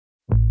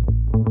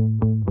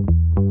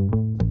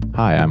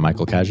Hi, I'm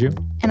Michael Caju.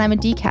 And I'm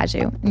Adee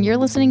Caju, and you're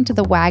listening to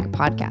the WAG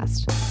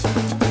podcast.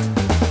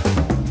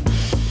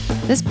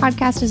 This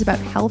podcast is about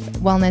health,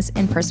 wellness,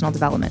 and personal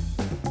development.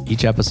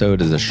 Each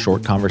episode is a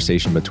short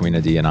conversation between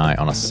Adee and I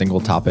on a single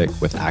topic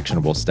with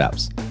actionable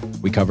steps.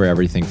 We cover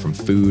everything from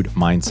food,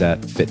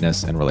 mindset,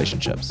 fitness, and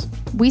relationships.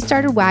 We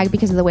started WAG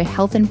because of the way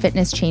health and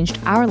fitness changed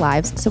our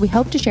lives, so we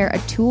hope to share a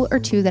tool or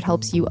two that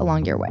helps you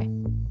along your way.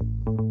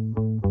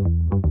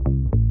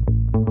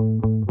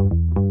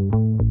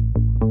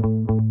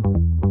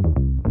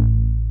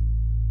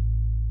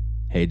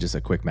 Hey, just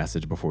a quick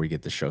message before we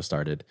get the show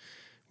started.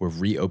 We're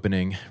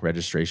reopening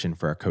registration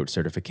for our coach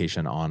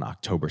certification on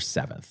October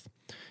 7th.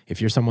 If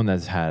you're someone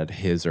that's had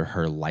his or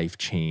her life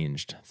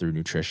changed through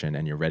nutrition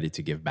and you're ready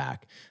to give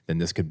back, then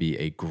this could be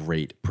a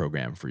great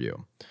program for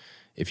you.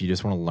 If you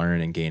just want to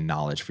learn and gain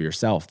knowledge for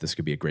yourself, this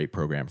could be a great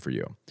program for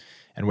you.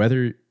 And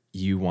whether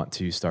you want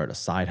to start a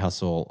side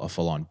hustle, a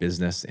full-on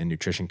business in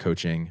nutrition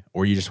coaching,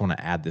 or you just want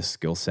to add this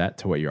skill set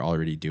to what you're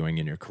already doing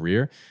in your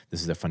career,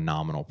 this is a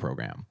phenomenal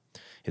program.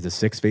 It's a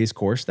 6-phase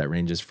course that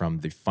ranges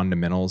from the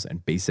fundamentals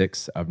and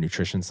basics of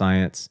nutrition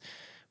science.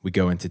 We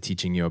go into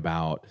teaching you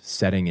about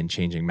setting and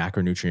changing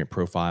macronutrient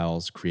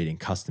profiles, creating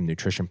custom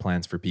nutrition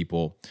plans for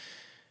people.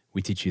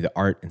 We teach you the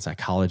art and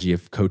psychology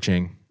of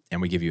coaching,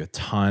 and we give you a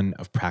ton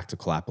of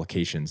practical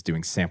applications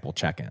doing sample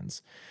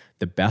check-ins.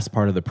 The best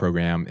part of the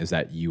program is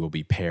that you will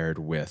be paired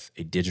with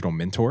a digital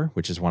mentor,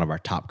 which is one of our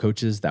top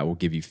coaches that will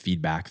give you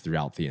feedback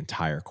throughout the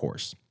entire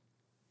course.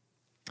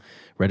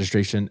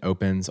 Registration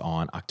opens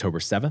on October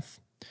 7th.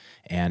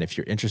 And if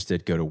you're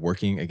interested, go to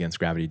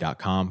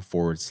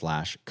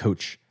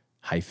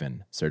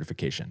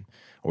workingagainstgravity.com/coach-certification,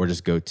 or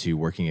just go to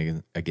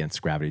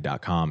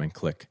workingagainstgravity.com and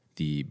click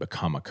the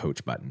Become a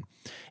Coach button.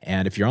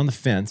 And if you're on the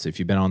fence, if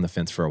you've been on the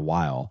fence for a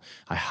while,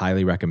 I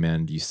highly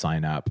recommend you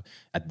sign up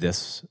at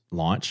this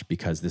launch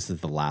because this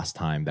is the last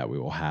time that we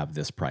will have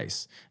this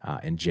price.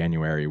 In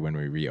January, when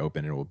we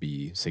reopen, it will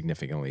be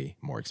significantly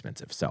more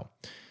expensive. So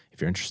if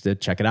you're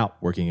interested, check it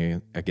out,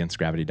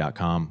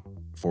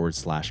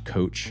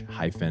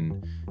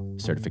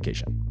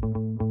 workingagainstgravity.com/coach-certification.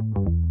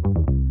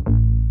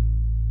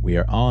 We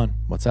are on.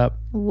 What's up?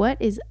 What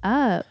is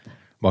up?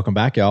 Welcome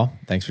back, y'all.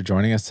 Thanks for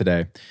joining us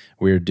today.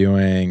 We're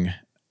doing,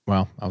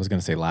 well, I was going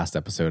to say last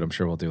episode. I'm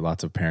sure we'll do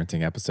lots of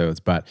parenting episodes,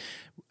 but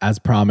as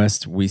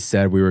promised, we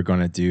said we were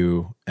going to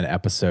do an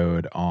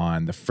episode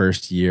on the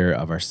first year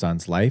of our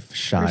son's life,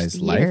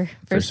 Shai's life.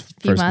 First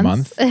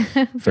month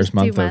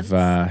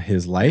of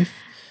his life.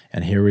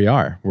 And here we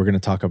are. We're going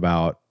to talk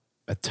about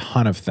a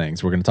ton of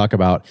things. We're going to talk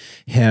about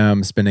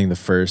him spending the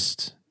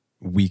first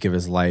week of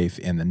his life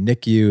in the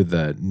NICU,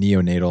 the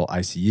neonatal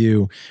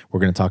ICU. We're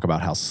going to talk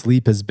about how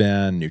sleep has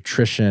been,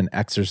 nutrition,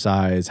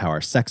 exercise, how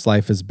our sex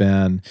life has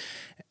been,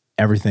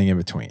 everything in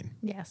between.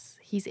 Yes,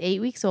 he's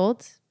 8 weeks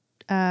old,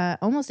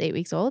 almost 8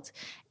 weeks old,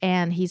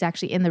 and he's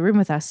actually in the room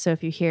with us. So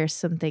if you hear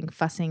something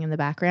fussing in the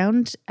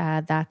background,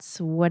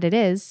 that's what it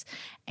is.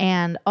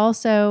 And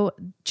also,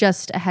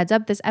 just a heads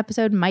up, this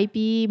episode might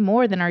be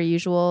more than our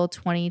usual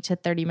 20 to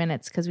 30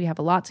 minutes because we have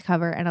a lot to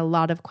cover and a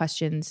lot of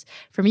questions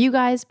from you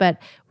guys, but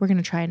we're going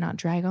to try and not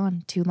drag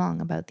on too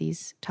long about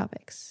these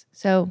topics.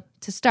 So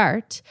to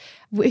start,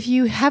 if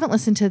you haven't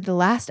listened to the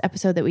last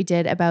episode that we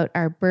did about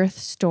our birth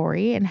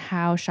story and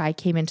how Shai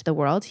came into the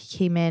world, he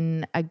came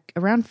in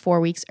around 4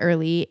 weeks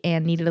early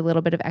and needed a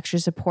little bit of extra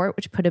support,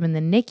 which put him in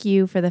the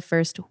NICU for the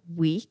first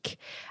week.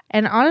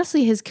 And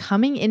honestly, his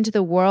coming into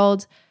the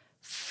world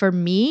for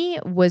me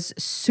was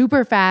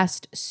super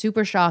fast,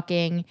 super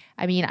shocking.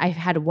 I mean, I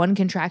had one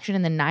contraction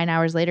and then 9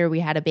 hours later we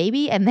had a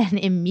baby, and then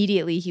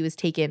immediately he was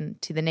taken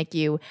to the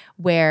NICU,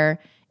 where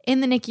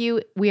in the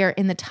NICU, we are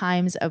in the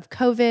times of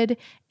COVID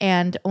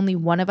and only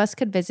one of us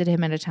could visit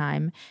him at a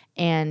time.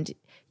 And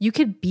you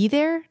could be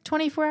there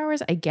 24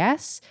 hours, I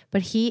guess,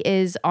 but he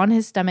is on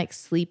his stomach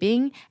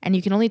sleeping and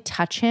you can only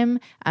touch him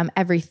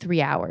every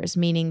 3 hours,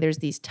 meaning there's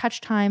these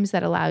touch times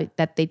that allow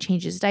that they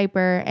change his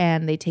diaper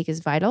and they take his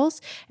vitals.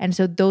 And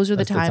so those are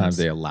the times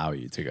they allow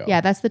you to go.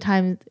 Yeah, that's the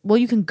time. Well,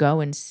 you can go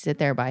and sit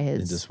there by his.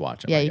 And just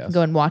watch him. Yeah, you can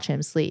go and watch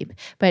him sleep.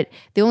 But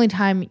the only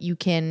time you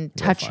can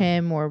touch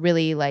him or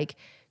really like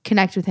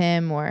connect with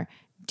him or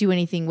do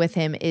anything with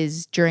him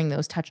is during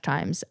those touch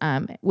times,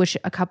 which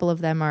a couple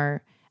of them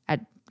are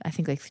at, I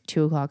think, like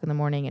 2 o'clock in the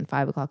morning and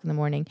 5 o'clock in the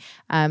morning.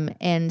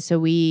 And so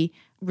we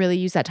really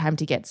use that time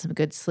to get some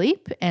good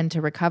sleep and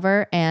to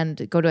recover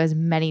and go to as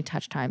many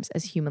touch times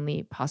as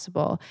humanly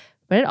possible.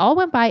 But it all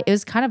went by. It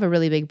was kind of a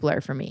really big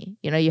blur for me.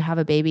 You know, you have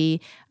a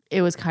baby.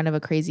 It was kind of a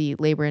crazy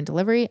labor and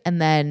delivery.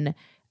 And then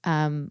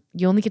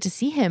you only get to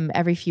see him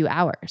every few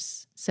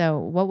hours. So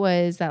what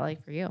was that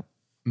like for you?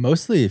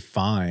 Mostly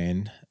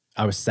fine.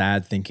 I was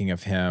sad thinking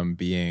of him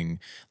being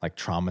like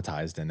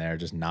traumatized in there,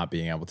 just not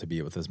being able to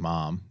be with his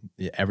mom.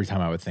 Every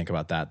time I would think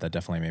about that, that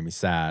definitely made me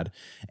sad.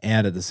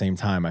 And at the same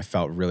time, I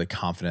felt really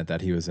confident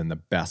that he was in the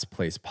best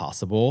place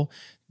possible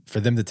for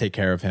them to take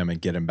care of him and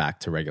get him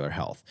back to regular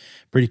health.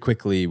 Pretty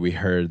quickly, we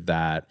heard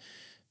that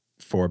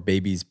for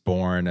babies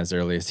born as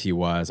early as he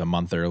was, a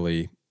month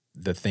early,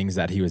 the things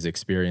that he was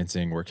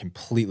experiencing were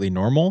completely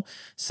normal.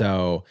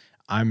 So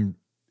I'm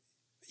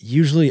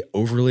usually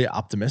overly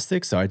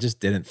optimistic. So I just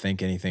didn't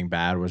think anything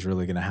bad was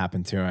really going to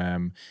happen to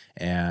him.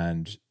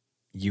 And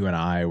you and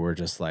I were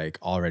just like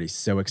already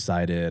so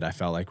excited. I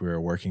felt like we were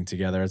working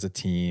together as a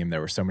team.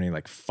 There were so many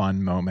like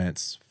fun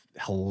moments,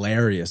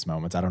 hilarious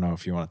moments. I don't know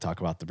if you want to talk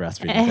about the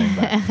breastfeeding thing,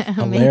 but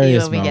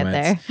hilarious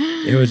moments.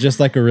 It was just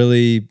like a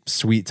really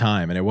sweet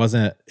time. And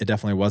it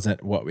definitely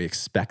wasn't what we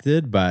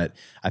expected, but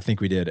I think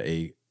we did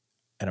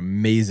an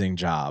amazing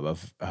job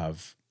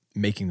of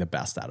making the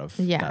best out of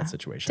that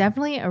situation.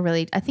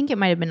 Definitely I think it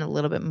might have been a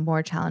little bit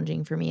more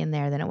challenging for me in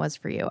there than it was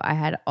for you. I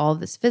had all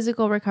this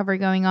physical recovery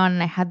going on,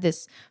 and I had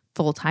this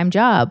full-time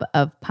job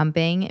of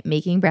pumping,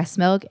 making breast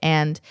milk,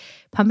 and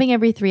pumping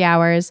every 3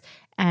 hours.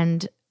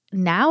 And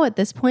now at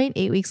this point,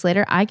 8 weeks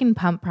later, I can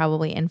pump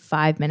probably in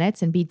 5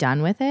 minutes and be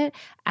done with it.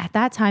 At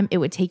that time, it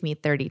would take me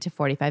 30 to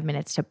 45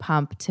 minutes to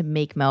pump, to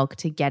make milk,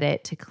 to get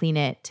it, to clean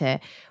it, to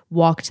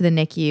walk to the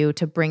NICU,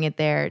 to bring it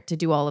there, to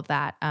do all of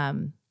that.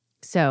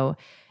 So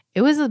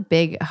it was a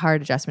big,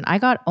 hard adjustment. I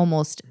got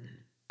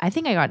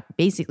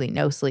basically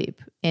no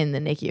sleep in the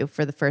NICU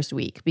for the first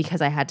week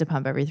because I had to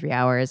pump every 3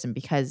 hours and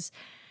because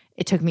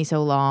it took me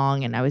so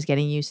long and I was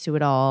getting used to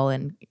it all,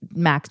 and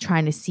Max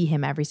trying to see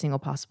him every single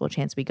possible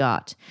chance we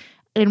got.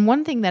 And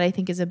one thing that I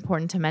think is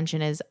important to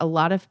mention is a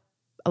lot of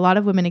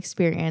women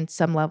experience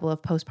some level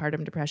of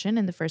postpartum depression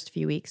in the first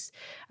few weeks,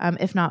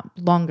 if not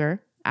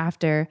longer,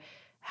 after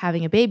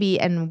having a baby.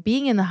 And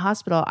being in the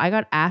hospital, I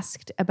got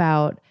asked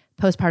about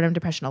postpartum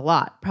depression a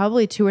lot,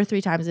 probably 2 or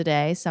 3 times a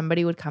day.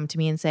 Somebody would come to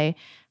me and say,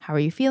 how are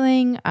you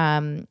feeling?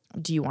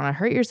 Do you want to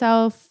hurt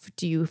yourself?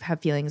 Do you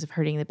have feelings of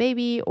hurting the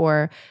baby?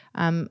 Or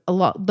a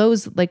lot,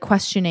 those like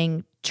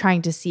questioning,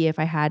 trying to see if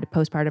I had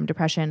postpartum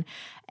depression.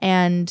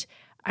 And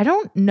I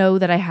don't know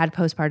that I had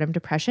postpartum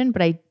depression,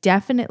 but I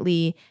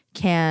definitely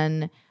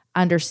can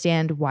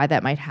understand why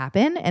that might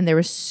happen. And there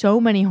were so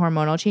many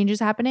hormonal changes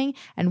happening.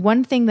 And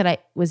one thing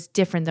that was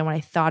different than what I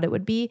thought it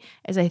would be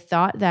is I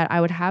thought that I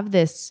would have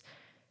this,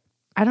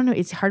 I don't know,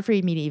 it's hard for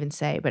me to even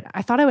say, but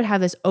I thought I would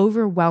have this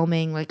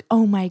overwhelming, like,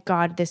 oh my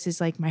God, this is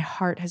like my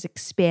heart has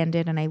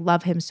expanded and I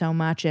love him so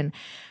much.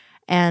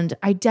 And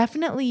I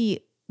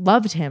definitely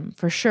loved him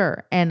for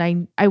sure.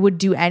 And I would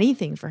do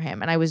anything for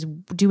him. And I was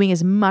doing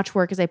as much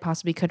work as I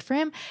possibly could for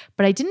him,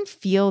 but I didn't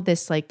feel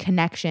this like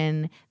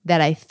connection that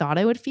I thought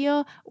I would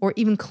feel, or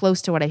even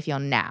close to what I feel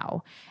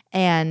now.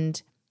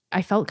 And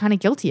I felt kind of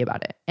guilty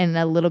about it and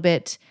a little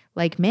bit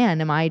like,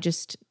 man,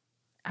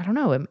 I don't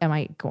know, am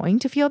I going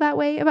to feel that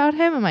way about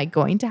him? Am I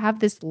going to have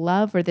this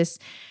love or this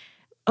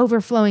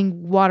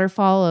overflowing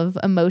waterfall of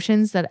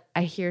emotions that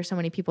I hear so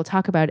many people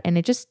talk about? And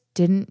it just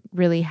didn't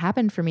really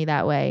happen for me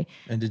that way.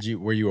 And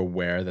were you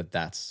aware that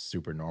that's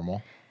super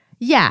normal?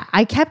 Yeah,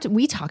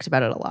 we talked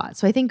about it a lot.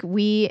 So I think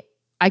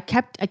I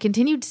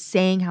continued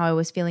saying how I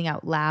was feeling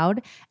out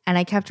loud, and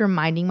I kept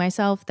reminding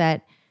myself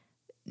that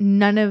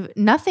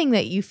nothing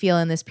that you feel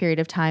in this period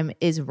of time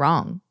is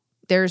wrong.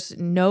 There's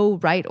no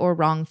right or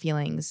wrong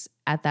feelings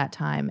at that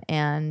time.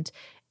 And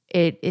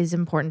it is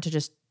important to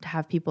just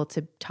have people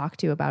to talk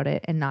to about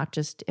it, and not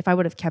just, if I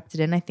would have kept it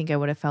in, I think I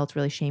would have felt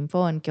really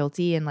shameful and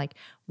guilty and like,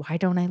 why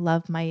don't I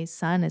love my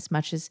son as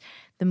much as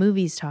the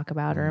movies talk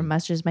about or as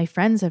much as my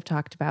friends have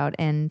talked about?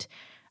 And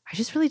I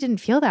just really didn't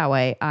feel that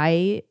way.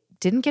 I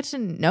didn't get to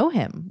know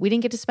him. We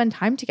didn't get to spend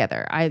time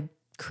together. I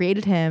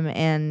created him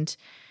and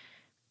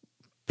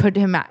put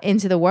him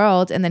into the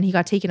world, and then he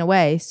got taken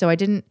away. So I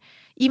didn't,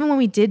 even when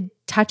we did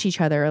touch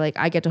each other, like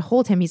I get to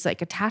hold him, he's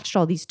like attached to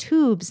all these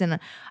tubes, and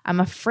I'm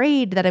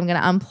afraid that I'm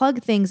going to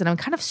unplug things, and I'm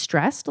kind of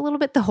stressed a little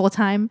bit the whole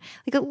time,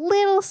 like a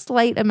little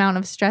slight amount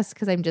of stress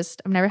because I've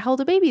never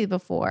held a baby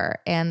before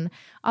and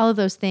all of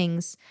those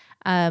things.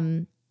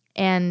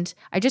 And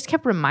I just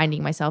kept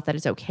reminding myself that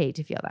it's okay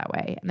to feel that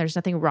way. And there's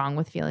nothing wrong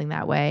with feeling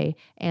that way.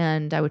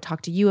 And I would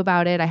talk to you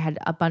about it. I had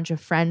a bunch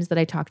of friends that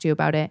I talked to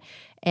about it.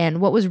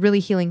 And what was really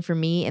healing for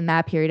me in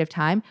that period of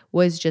time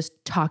was just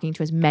talking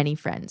to as many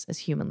friends as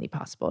humanly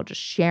possible,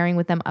 just sharing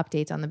with them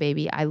updates on the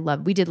baby.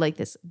 We did like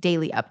this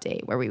daily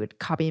update where we would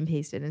copy and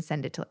paste it and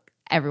send it to like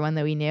everyone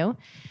that we knew.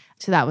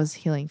 So that was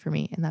healing for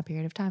me in that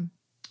period of time.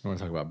 You want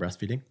to talk about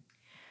breastfeeding?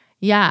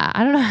 Yeah,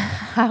 I don't know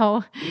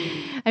how.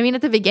 I mean, at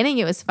the beginning,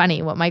 it was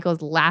funny. What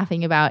Michael's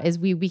laughing about is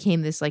we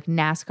became this like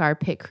NASCAR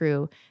pit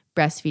crew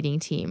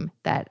breastfeeding team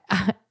that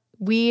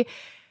I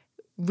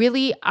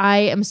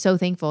am so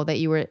thankful that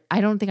you were. I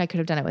don't think I could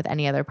have done it with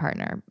any other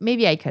partner.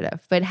 Maybe I could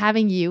have, but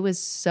having you was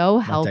so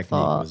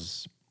helpful.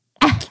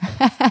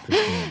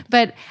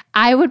 But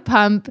I would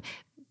pump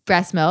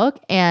breast milk,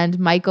 and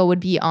Michael would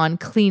be on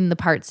clean the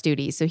parts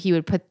duty. So he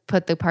would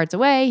put the parts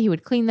away, he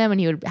would clean them, and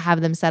he would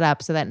have them set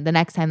up so that the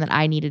next time that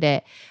I needed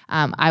it,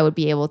 I would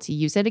be able to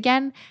use it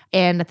again.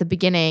 And at the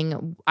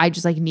beginning, I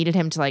just like needed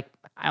him to like,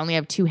 I only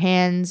have 2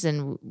 hands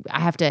and I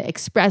have to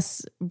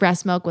express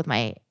breast milk with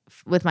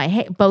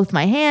both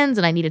my hands,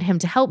 and I needed him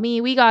to help me.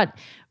 We got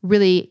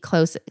really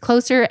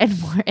closer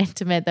and more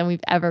intimate than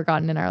we've ever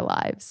gotten in our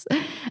lives.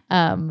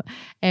 And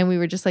we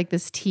were just like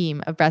this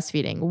team of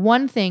breastfeeding.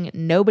 One thing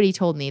nobody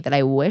told me that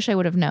I wish I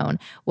would have known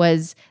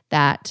was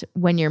that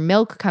when your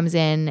milk comes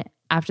in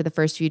after the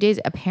first few days,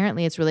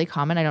 apparently it's really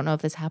common. I don't know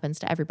if this happens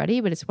to everybody,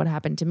 but it's what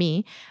happened to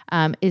me,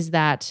 is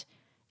that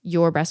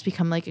your breasts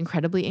become like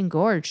incredibly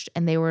engorged,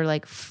 and they were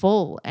like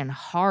full and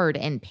hard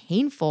and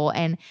painful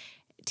and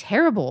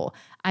terrible.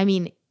 I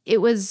mean,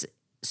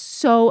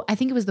 I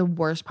think it was the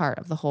worst part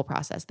of the whole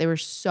process. They were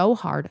so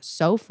hard,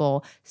 so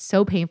full,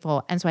 so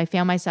painful. And so I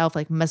found myself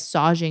like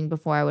massaging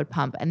before I would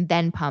pump and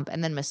then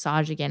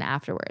massage again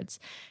afterwards.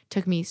 It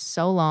took me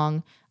so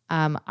long.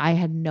 I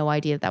had no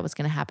idea that was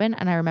going to happen.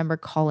 And I remember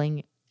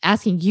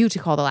asking you to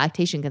call the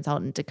lactation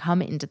consultant to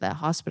come into the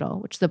hospital,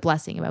 which is a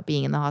blessing about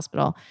being in the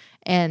hospital,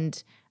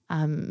 and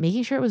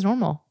making sure it was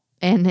normal.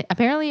 And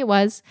apparently it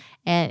was,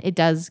 and it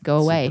does go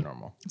away. Super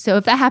normal. So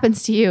if that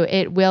happens to you,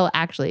 it will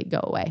actually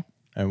go away.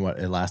 And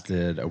it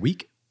lasted a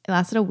week? It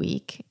lasted a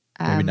week.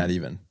 Maybe not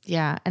even.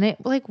 Yeah. And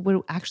it like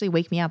would actually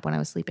wake me up when I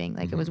was sleeping.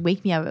 Like it was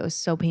wake me up. It was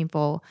so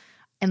painful.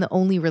 And the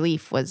only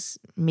relief was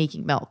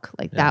making milk.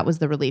 Like that was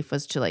the relief,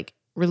 was to like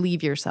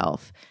relieve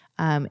yourself.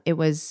 It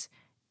was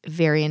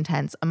very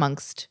intense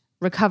amongst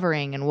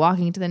recovering and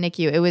walking to the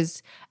NICU. It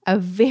was a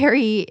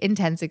very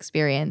intense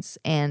experience,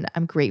 and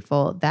I'm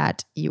grateful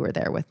that you were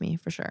there with me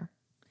for sure.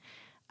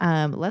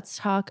 Let's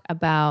talk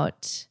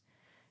about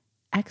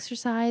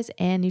exercise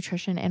and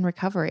nutrition and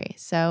recovery.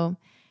 So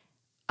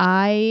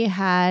I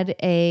had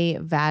a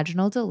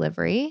vaginal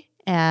delivery,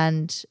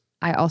 and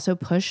I also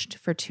pushed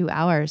for 2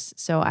 hours.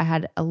 So I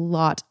had a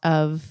lot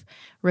of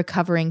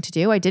recovering to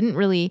do. I didn't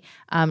really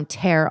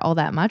tear all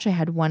that much. I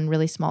had one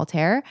really small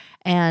tear.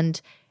 And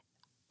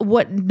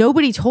what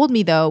nobody told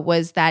me though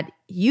was that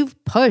you're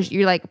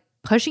like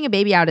pushing a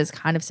baby out is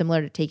kind of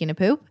similar to taking a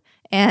poop.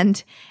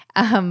 And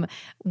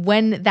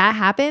when that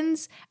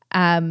happens,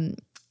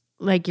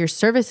 like your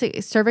cervix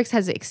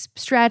has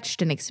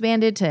stretched and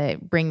expanded to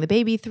bring the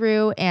baby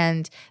through.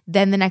 And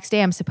then the next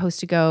day I'm supposed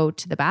to go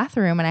to the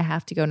bathroom, and I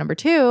have to go number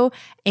 2.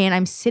 And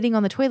I'm sitting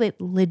on the toilet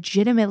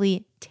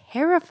legitimately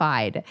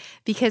terrified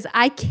because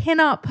I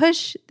cannot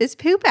push this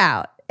poop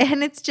out.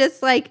 And it's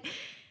just like,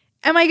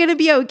 am I going to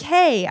be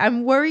okay?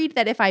 I'm worried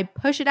that if I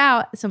push it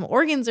out, some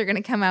organs are going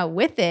to come out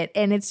with it.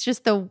 And it's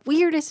just the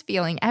weirdest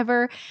feeling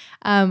ever.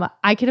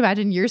 I can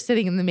imagine you're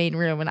sitting in the main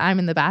room and I'm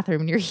in the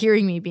bathroom, and you're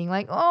hearing me being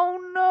like, oh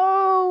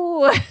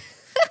no.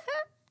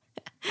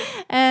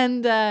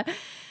 And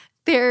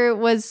there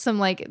was some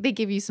they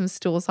give you some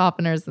stool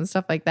softeners and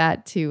stuff like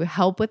that to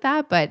help with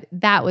that. But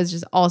that was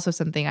just also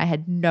something I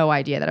had no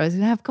idea, that I was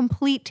going to have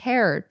complete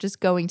terror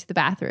just going to the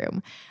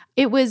bathroom.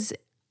 It was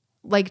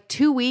like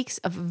 2 weeks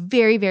of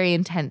very, very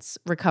intense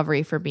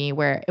recovery for me,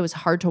 where it was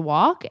hard to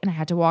walk and I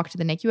had to walk to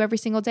the NICU every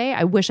single day.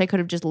 I wish I could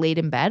have just laid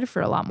in bed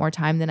for a lot more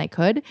time than I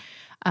could.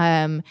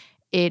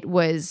 It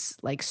was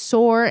like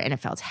sore and it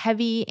felt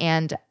heavy,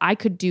 and I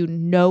could do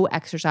no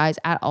exercise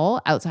at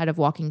all outside of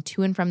walking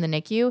to and from the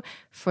NICU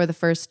for the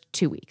first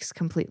 2 weeks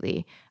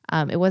completely.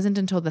 It wasn't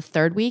until the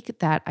 3rd week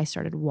that I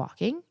started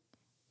walking,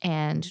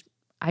 and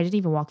I didn't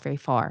even walk very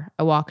far.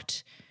 I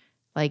walked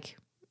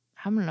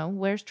I don't know,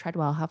 where's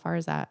Treadwell? How far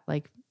is that?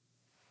 Like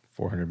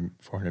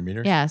 400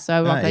 meters? Yeah, so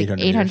I walked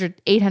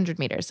 800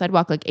 meters. So I'd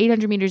walk like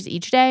 800 meters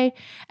each day,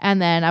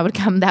 and then I would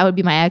come, that would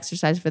be my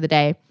exercise for the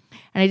day.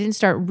 And I didn't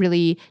start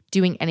really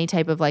doing any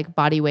type of like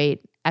body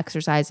weight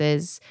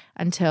exercises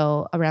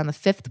until around the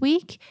 5th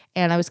week.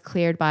 And I was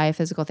cleared by a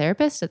physical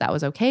therapist that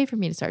was okay for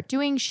me to start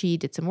doing. She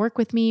did some work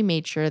with me,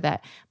 made sure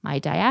that my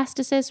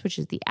diastasis, which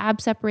is the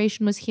ab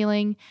separation, was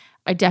healing.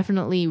 I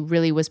definitely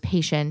really was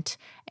patient,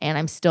 and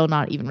I'm still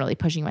not even really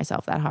pushing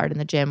myself that hard in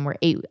the gym.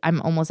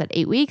 I'm almost at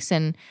 8 weeks,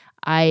 and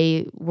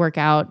I work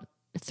out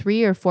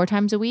 3 or 4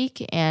 times a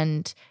week,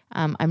 and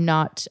I'm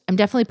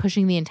definitely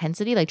pushing the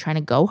intensity, like trying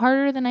to go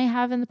harder than I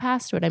have in the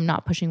past, but I'm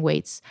not pushing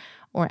weights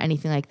or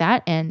anything like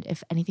that. And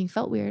if anything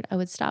felt weird, I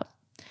would stop.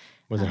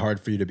 Was it hard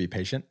for you to be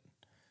patient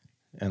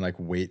and like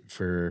wait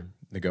for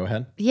the go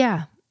ahead?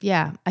 Yeah.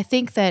 I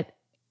think that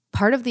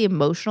part of the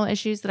emotional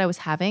issues that I was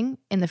having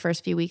in the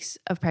first few weeks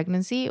of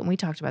pregnancy, and we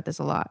talked about this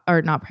a lot,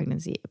 or not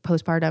pregnancy,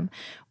 postpartum,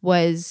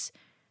 was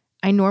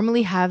I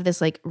normally have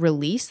this like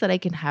release that I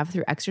can have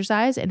through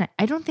exercise. And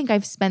I don't think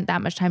I've spent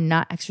that much time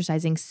not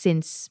exercising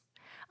since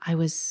I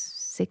was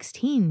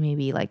 16,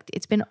 maybe. Like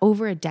it's been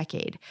over a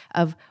decade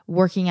of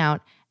working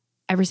out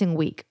every single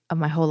week of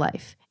my whole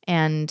life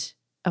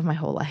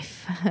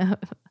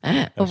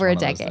over a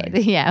decade.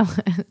 Yeah.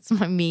 It's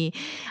me.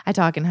 I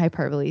talk in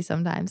hyperbole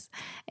sometimes.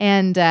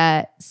 And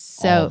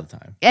so all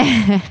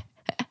the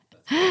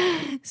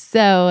time.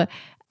 So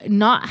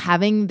not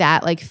having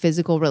that like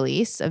physical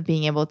release of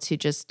being able to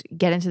just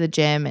get into the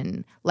gym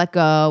and let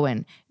go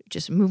and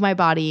just move my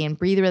body and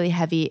breathe really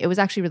heavy, it was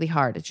actually really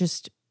hard. I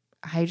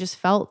just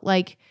felt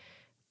like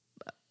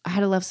I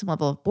had to live some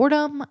level of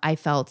boredom. I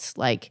felt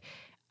like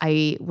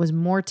I was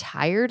more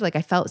tired. Like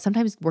I felt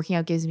sometimes working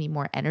out gives me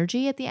more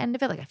energy at the end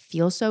of it. Like I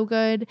feel so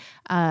good.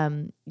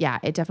 Yeah,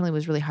 it definitely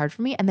was really hard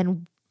for me. And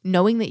then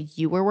knowing that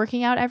you were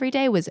working out every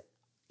day was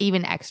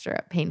even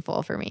extra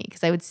painful for me,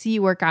 because I would see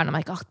you work out and I'm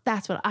like, oh,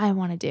 that's what I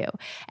want to do.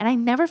 And I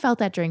never felt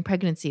that during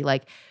pregnancy.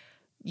 Like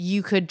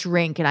you could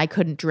drink and I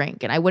couldn't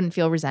drink, and I wouldn't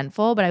feel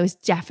resentful, but I was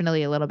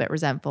definitely a little bit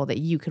resentful that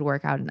you could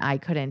work out and I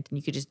couldn't, and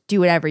you could just do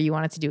whatever you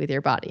wanted to do with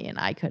your body and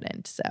I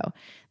couldn't. So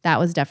that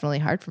was definitely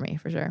hard for me,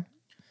 for sure.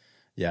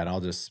 Yeah, and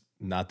I'll just,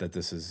 not that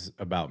this is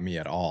about me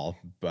at all,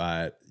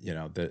 but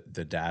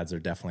the dads are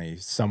definitely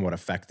somewhat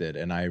affected.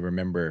 And I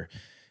remember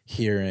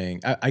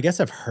hearing, I guess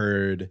I've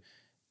heard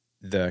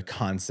the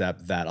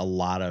concept that a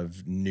lot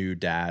of new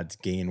dads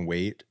gain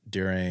weight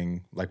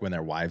during, like, when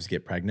their wives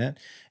get pregnant,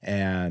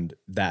 and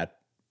that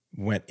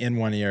went in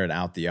one ear and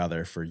out the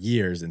other for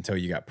years until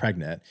you got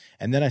pregnant.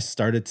 And then I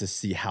started to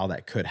see how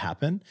that could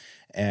happen,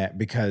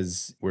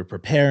 because we're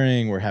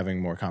preparing, we're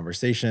having more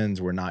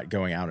conversations, we're not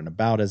going out and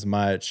about as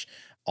much.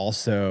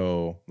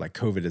 Also, like,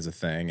 COVID is a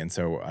thing, and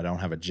so I don't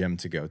have a gym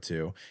to go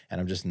to,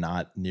 and I'm just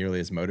not nearly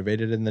as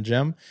motivated in the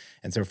gym.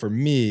 And so for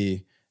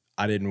me,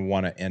 I didn't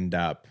want to end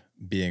up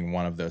being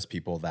one of those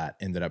people that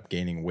ended up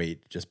gaining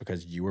weight just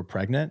because you were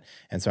pregnant.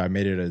 And so I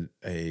made it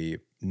a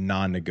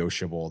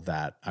non-negotiable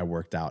that I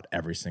worked out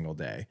every single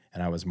day,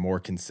 and I was more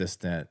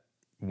consistent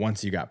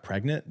once you got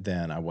pregnant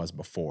than I was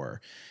before.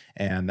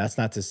 And that's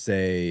not to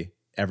say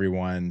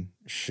everyone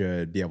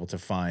should be able to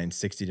find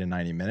 60 to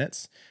 90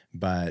 minutes,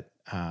 but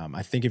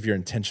I think if you're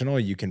intentional,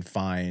 you can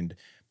find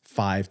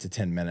 5 to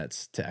 10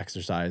 minutes to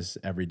exercise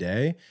every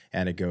day,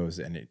 and it goes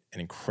an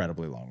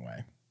incredibly long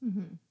way.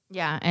 Mm-hmm.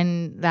 Yeah,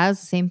 and that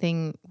was the same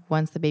thing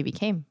once the baby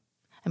came.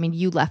 I mean,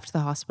 you left the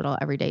hospital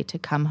every day to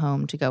come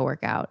home to go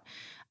work out.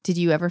 Did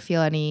you ever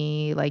feel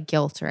any like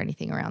guilt or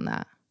anything around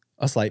that?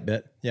 A slight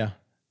bit, yeah.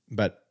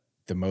 But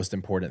the most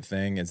important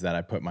thing is that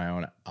I put my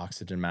own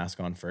oxygen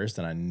mask on first,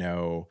 and I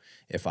know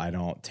if I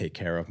don't take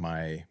care of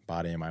my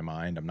body and my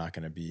mind, I'm not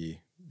going to be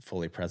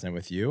fully present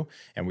with you.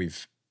 And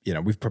we've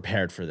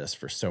prepared for this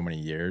for so many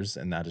years,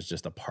 and that is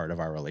just a part of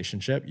our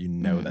relationship.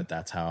 That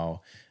that's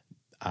how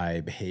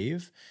I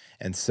behave.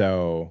 And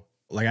so,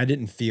 like, I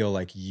didn't feel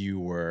like you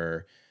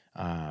were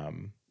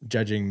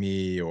judging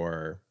me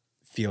or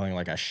feeling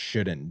like I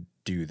shouldn't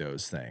do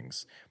those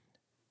things.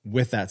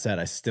 With that said,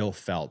 I still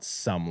felt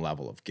some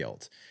level of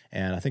guilt,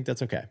 and I think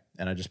that's okay.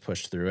 And I just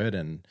pushed through it,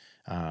 and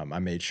I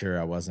made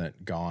sure I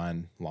wasn't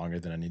gone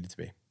longer than I needed to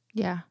be.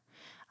 Yeah.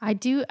 I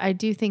do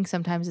think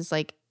sometimes it's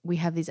like we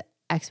have these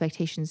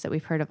expectations that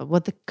we've heard of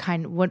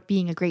what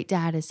being a great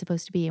dad is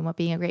supposed to be and what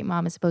being a great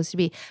mom is supposed to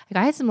be. Like,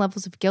 I had some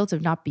levels of guilt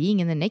of not being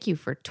in the NICU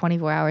for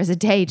 24 hours a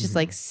day, just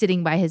like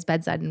sitting by his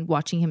bedside and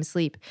watching him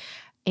sleep.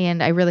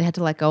 And I really had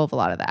to let go of a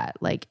lot of that.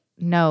 Like,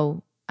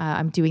 no,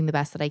 I'm doing the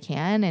best that I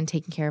can, and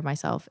taking care of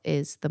myself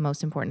is the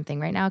most important thing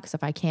right now. Because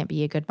if I can't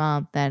be a good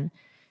mom, then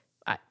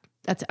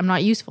I'm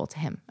not useful to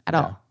him at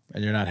all.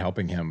 And you're not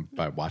helping him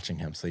by watching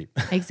him sleep.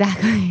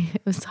 Exactly.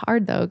 It was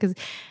hard though, because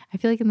I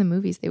feel like in the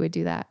movies they would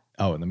do that.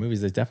 Oh, in the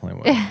movies they definitely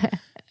would.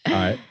 All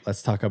right,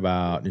 let's talk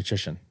about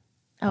nutrition.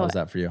 How was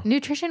that for you?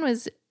 Nutrition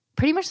was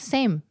pretty much the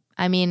same.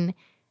 I mean,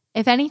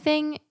 if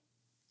anything,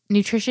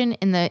 nutrition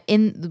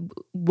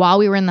while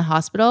we were in the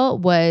hospital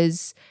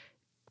was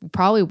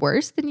probably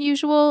worse than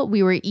usual.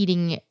 We were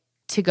eating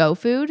to-go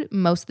food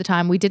most of the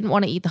time. We didn't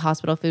want to eat the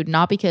hospital food,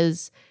 not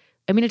because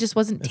it just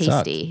wasn't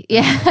tasty.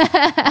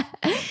 Yeah.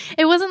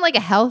 It wasn't like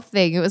a health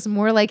thing. It was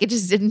more like it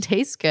just didn't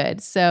taste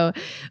good. So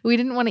we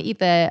didn't want to eat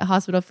the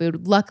hospital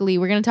food. Luckily,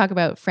 we're going to talk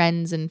about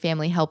friends and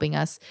family helping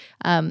us.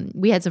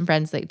 We had some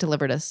friends that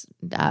delivered us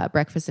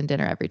breakfast and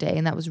dinner every day,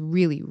 and that was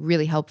really,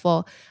 really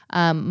helpful.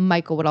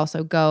 Michael would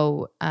also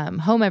go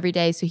home every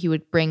day, so he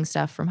would bring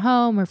stuff from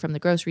home or from the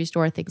grocery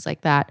store, things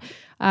like that.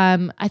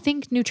 I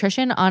think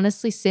nutrition,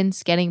 honestly,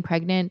 since getting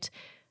pregnant,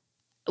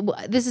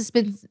 this has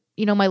been,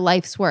 my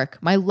life's work.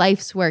 My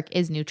life's work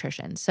is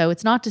nutrition. So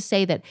it's not to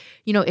say that,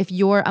 if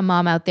you're a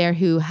mom out there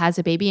who has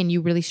a baby and you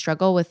really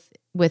struggle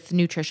with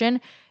nutrition,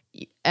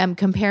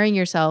 comparing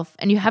yourself,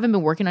 and you haven't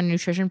been working on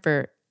nutrition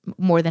for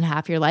more than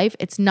half your life,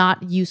 it's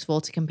not useful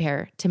to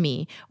compare to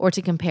me or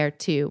to compare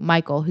to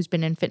Michael, who's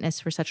been in fitness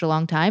for such a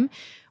long time.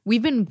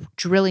 We've been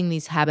drilling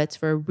these habits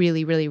for a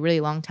really, really, really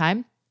long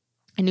time.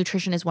 And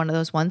nutrition is one of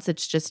those ones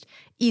that's just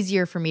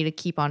easier for me to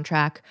keep on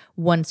track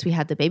once we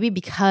had the baby,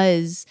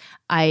 because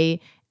I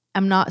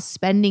am not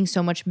spending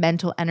so much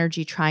mental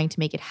energy trying to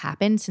make it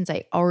happen, since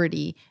I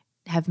already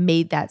have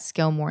made that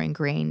skill more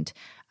ingrained.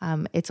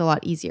 It's a lot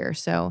easier.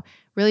 So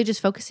really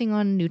just focusing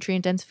on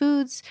nutrient-dense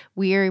foods.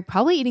 We're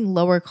probably eating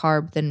lower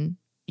carb than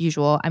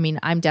usual. I mean,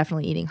 I'm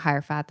definitely eating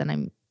higher fat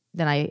than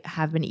I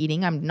have been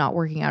eating. I'm not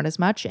working out as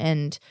much,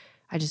 and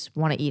I just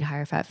want to eat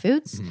higher fat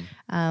foods.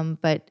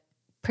 But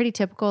pretty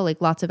typical,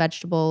 like lots of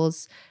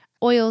vegetables,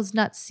 oils,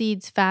 nuts,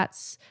 seeds,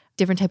 fats,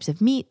 different types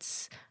of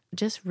meats.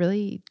 Just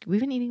really,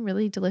 we've been eating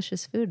really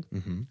delicious food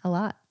a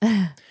lot.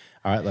 All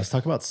right, let's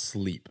talk about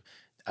sleep.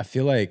 I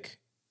feel like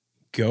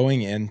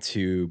going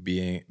into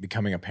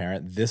becoming a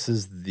parent, this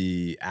is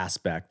the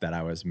aspect that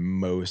I was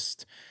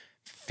most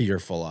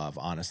fearful of,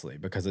 honestly,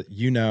 because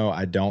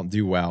I don't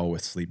do well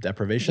with sleep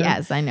deprivation.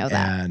 Yes, I know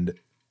that. And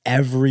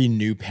every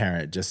new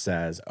parent just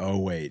says, oh,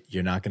 wait,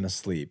 you're not going to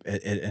sleep. And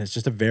it's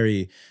just a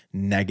very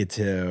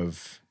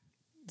negative,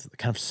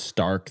 kind of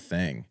stark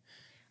thing.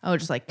 oh,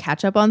 just like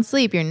catch up on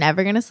sleep. You're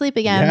never going to sleep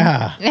again.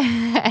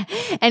 Yeah.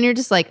 And you're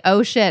just like,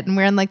 oh shit. And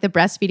we're in like the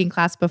breastfeeding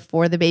class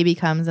before the baby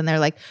comes. And they're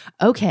like,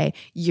 okay,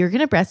 you're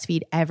going to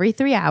breastfeed every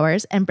 3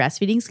 hours and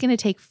breastfeeding's going to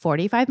take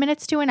 45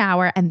 minutes to an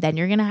hour. And then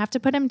you're going to have to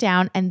put him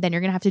down and then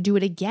you're going to have to do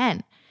it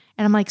again.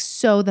 And I'm like,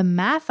 so the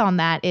math on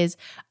that is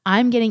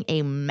I'm getting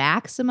a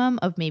maximum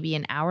of maybe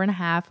an hour and a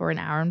half or an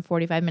hour and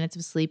 45 minutes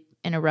of sleep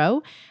in a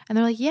row. And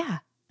they're like, yeah.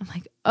 I'm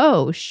like,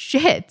 oh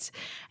shit.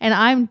 And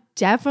I'm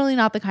definitely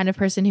not the kind of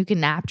person who can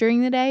nap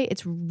during the day.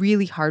 It's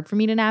really hard for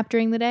me to nap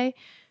during the day.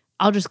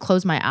 I'll just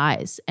close my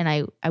eyes and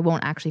I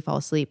won't actually fall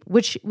asleep,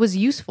 which was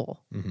useful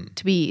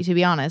to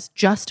be honest.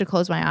 Just to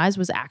close my eyes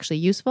was actually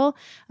useful.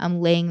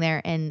 Laying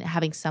there and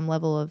having some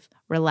level of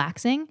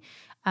relaxing.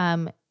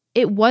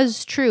 It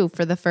was true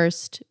for the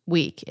first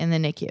week in the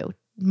NICU,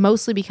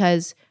 mostly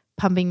because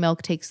pumping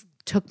milk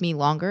took me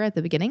longer at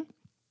the beginning.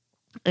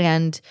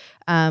 And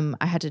I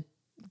had to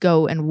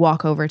go and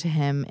walk over to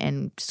him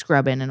and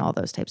scrub in and all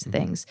those types of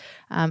things.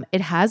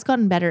 It has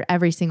gotten better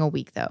every single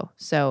week though.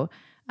 So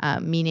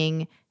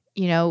meaning,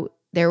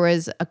 there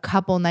was a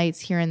couple nights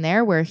here and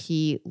there where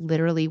he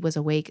literally was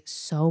awake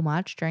so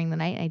much during the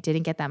night. I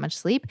didn't get that much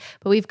sleep,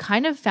 but we've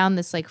kind of found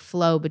this like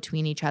flow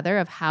between each other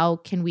of how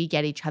can we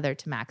get each other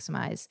to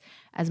maximize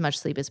as much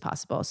sleep as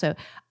possible. So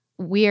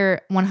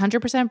we're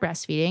 100%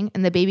 breastfeeding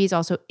and the baby is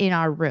also in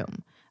our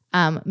room,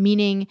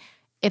 meaning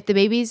if the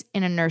baby's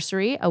in a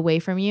nursery away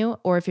from you,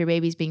 or if your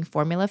baby's being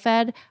formula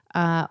fed,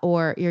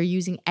 or you're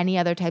using any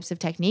other types of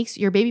techniques,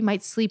 your baby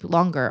might sleep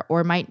longer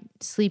or might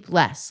sleep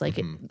less. Like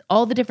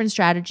all the different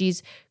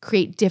strategies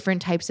create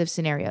different types of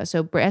scenarios.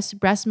 So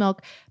breast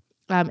milk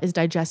is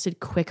digested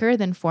quicker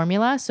than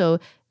formula. So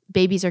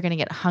babies are going to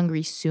get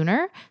hungry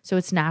sooner. So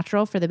it's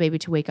natural for the baby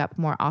to wake up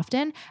more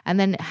often. And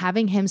then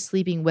having him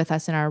sleeping with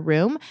us in our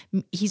room,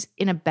 he's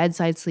in a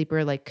bedside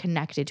sleeper, like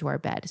connected to our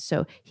bed.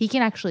 So he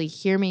can actually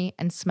hear me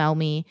and smell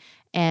me.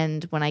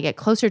 And when I get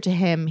closer to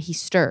him, he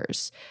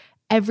stirs.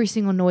 Every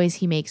single noise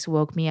he makes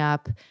woke me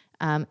up.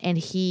 And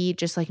he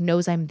just like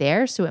knows I'm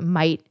there. So it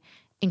might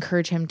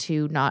encourage him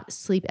to not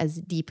sleep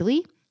as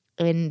deeply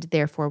and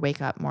therefore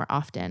wake up more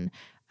often.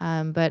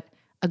 But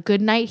a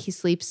good night, he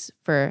sleeps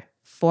for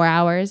 4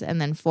 hours and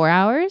then 4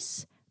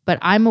 hours, but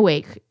I'm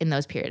awake in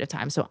those period of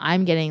time. So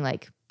I'm getting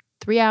like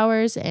 3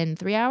 hours and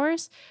 3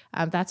 hours.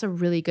 That's a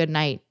really good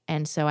night.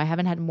 And so I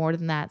haven't had more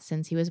than that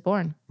since he was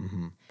born.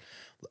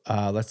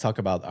 Let's talk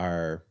about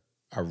our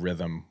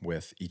rhythm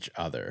with each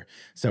other.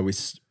 So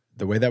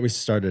the way that we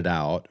started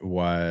out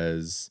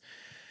was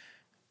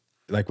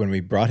like when we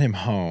brought him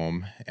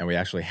home and we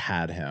actually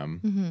had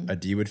him,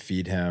 Adi would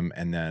feed him.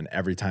 And then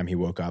every time he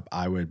woke up,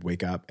 I would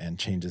wake up and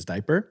change his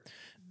diaper.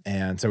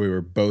 And so we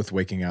were both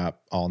waking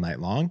up all night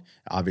long.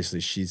 Obviously,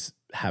 she's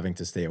having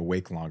to stay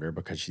awake longer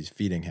because she's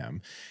feeding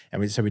him.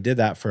 And so we did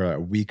that for a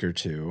week or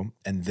two.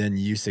 And then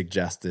you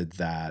suggested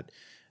that,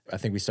 I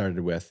think we started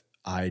with,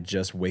 I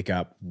just wake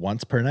up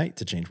once per night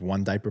to change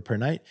one diaper per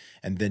night.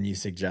 And then you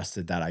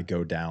suggested that I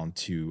go down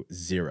to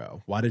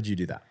 0. Why did you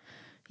do that?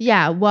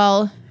 Yeah,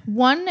 well,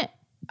 one,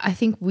 I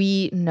think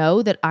we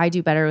know that I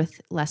do better with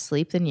less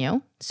sleep than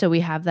you. So we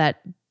have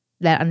that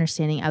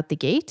understanding out the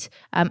gate.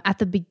 At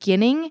the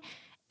beginning,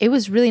 it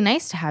was really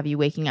nice to have you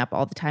waking up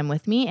all the time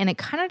with me. And it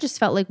kind of just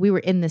felt like we were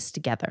in this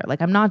together.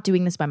 Like I'm not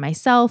doing this by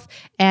myself.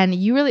 And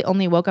you really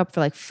only woke up for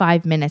like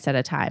 5 minutes at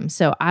a time.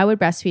 So I would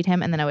breastfeed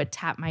him and then I would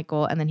tap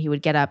Michael and then he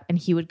would get up and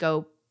he would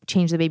go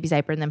change the baby's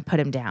diaper and then put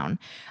him down.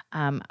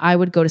 I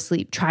would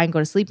try and go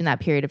to sleep in that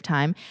period of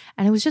time.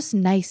 And it was just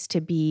nice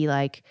to be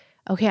like,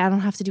 okay, I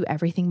don't have to do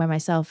everything by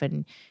myself.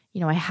 And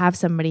I have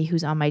somebody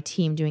who's on my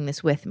team doing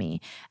this with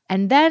me.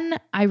 And then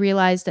I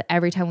realized that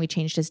every time we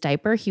changed his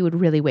diaper, he would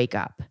really wake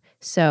up.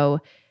 So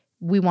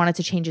we wanted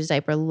to change his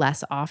diaper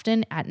less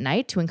often at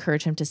night to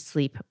encourage him to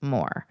sleep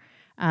more.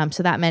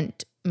 So that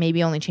meant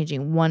maybe only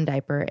changing one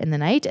diaper in the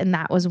night. And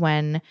that was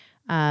when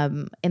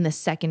in the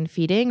second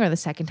feeding or the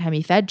second time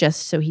he fed,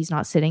 just so he's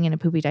not sitting in a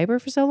poopy diaper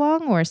for so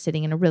long or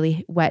sitting in a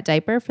really wet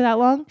diaper for that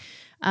long.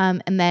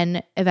 And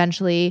then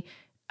eventually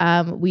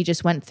we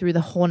just went through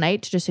the whole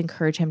night to just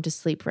encourage him to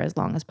sleep for as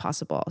long as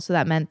possible. So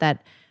that meant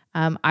that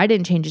I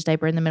didn't change his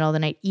diaper in the middle of the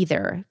night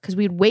either, because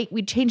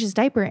we'd change his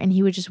diaper and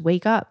he would just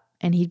wake up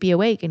and he'd be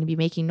awake and he'd be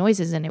making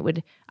noises and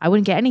I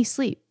wouldn't get any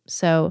sleep.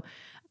 So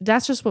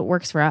that's just what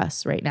works for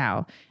us right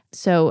now.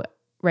 So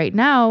right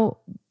now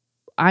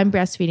I'm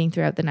breastfeeding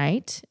throughout the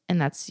night, and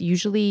that's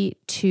usually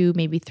 2,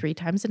 maybe 3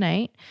 times a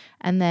night.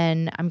 And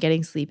then I'm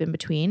getting sleep in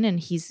between,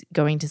 and he's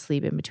going to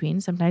sleep in between,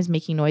 sometimes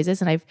making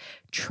noises. And I've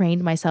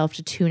trained myself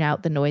to tune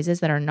out the noises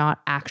that are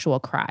not actual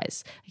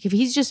cries. Like if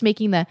he's just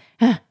making the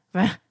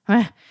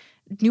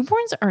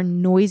newborns are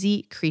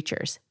noisy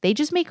creatures. They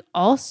just make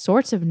all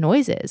sorts of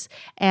noises.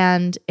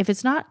 And if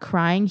it's not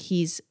crying,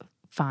 he's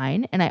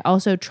fine. And I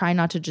also try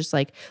not to just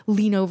like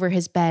lean over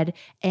his bed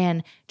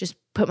and just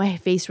put my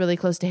face really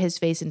close to his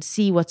face and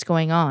see what's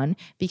going on,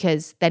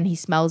 because then he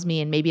smells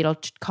me and maybe it'll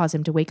cause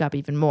him to wake up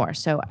even more.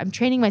 So I'm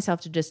training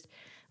myself to just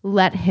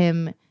let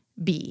him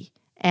be.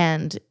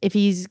 And if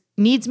he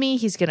needs me,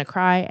 he's going to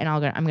cry and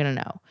I'm going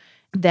to know.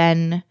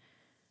 Then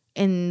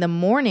in the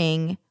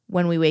morning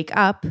when we wake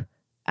up,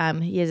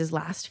 he has his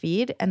last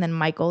feed, and then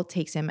Michael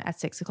takes him at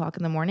 6 o'clock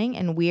in the morning,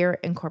 and we're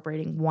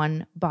incorporating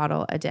 1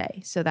 bottle a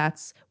day. So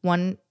that's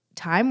one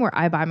time where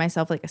I buy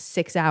myself like a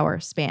 6-hour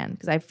span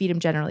because I feed him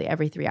generally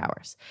every 3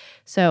 hours.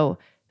 So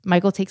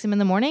Michael takes him in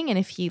the morning, and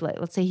if he,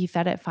 let's say he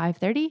fed at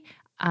 5:30,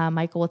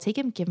 Michael will take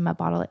him, give him a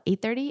bottle at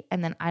 8:30,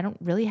 and then I don't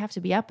really have to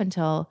be up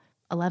until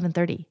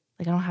 11:30.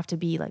 Like I don't have to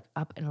be like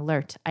up and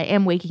alert. I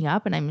am waking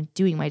up and I'm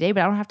doing my day,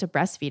 but I don't have to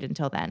breastfeed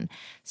until then.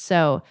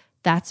 So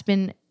that's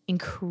been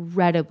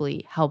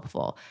incredibly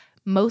helpful,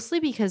 mostly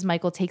because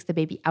Michael takes the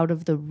baby out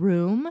of the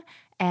room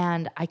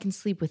and I can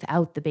sleep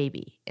without the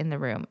baby in the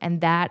room.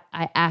 And that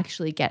I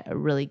actually get a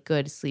really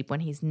good sleep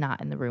when he's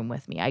not in the room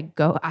with me.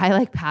 I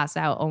like pass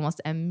out almost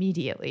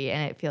immediately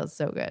and it feels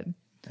so good.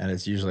 And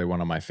it's usually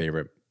one of my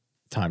favorite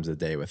times of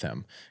the day with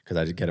him because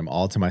I just get him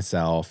all to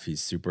myself.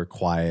 He's super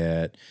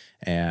quiet,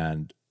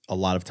 and a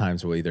lot of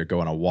times we'll either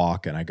go on a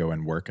walk and I go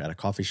and work at a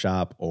coffee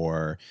shop,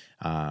 or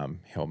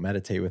he'll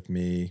meditate with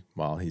me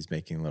while he's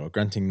making little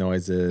grunting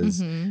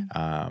noises,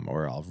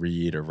 or I'll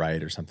read or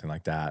write or something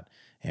like that.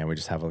 And we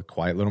just have a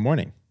quiet little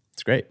morning.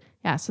 It's great.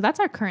 Yeah. So that's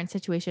our current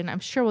situation.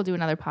 I'm sure we'll do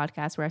another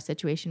podcast where our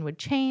situation would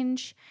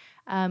change.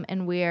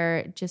 And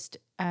we're just,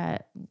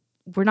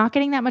 we're not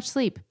getting that much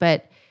sleep,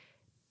 but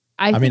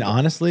I mean,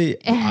 honestly,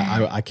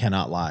 I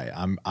cannot lie.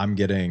 I'm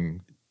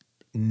getting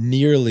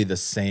nearly the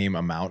same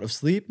amount of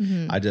sleep.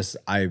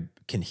 I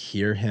can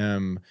hear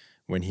him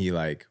when he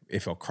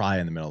if he'll cry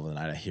in the middle of the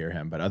night, I hear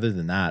him. But other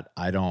than that,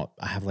 I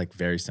have like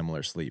very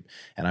similar sleep,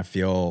 and I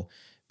feel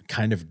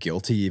kind of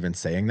guilty even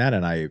saying that.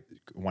 And I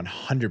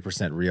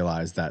 100%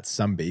 realize that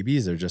some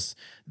babies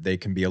they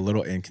can be a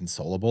little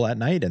inconsolable at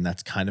night. And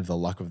that's kind of the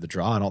luck of the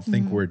draw. I don't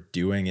think we're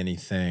doing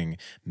anything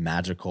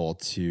magical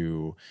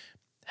to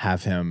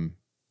have him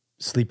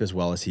sleep as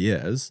well as he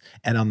is.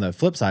 And on the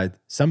flip side,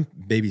 some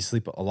babies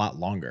sleep a lot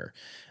longer.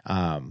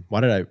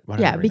 Why did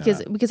I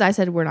because I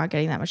said we're not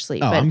getting that much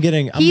sleep. Oh, but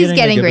he's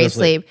getting great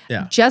sleep.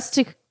 Yeah. Just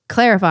to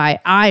clarify,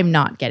 I'm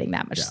not getting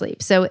that much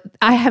sleep. So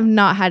I have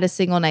not had a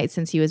single night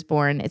since he was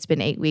born. It's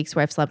been 8 weeks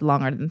where I've slept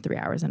longer than 3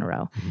 hours in a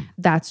row.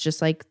 That's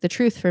just like the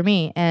truth for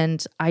me.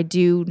 And I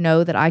do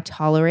know that I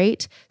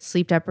tolerate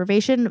sleep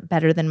deprivation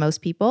better than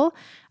most people.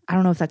 I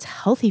don't know if that's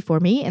healthy for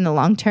me in the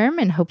long term,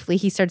 and hopefully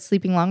he starts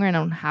sleeping longer and I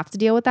don't have to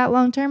deal with that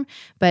long term.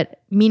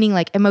 But meaning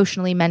like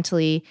emotionally,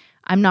 mentally,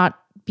 I'm not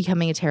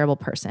becoming a terrible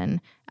person,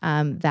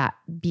 that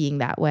being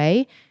that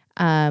way.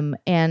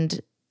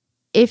 And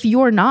if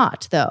you're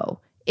not,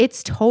 though,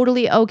 it's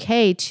totally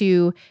okay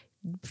to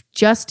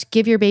just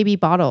give your baby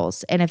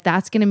bottles. And if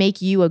that's going to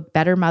make you a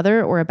better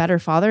mother or a better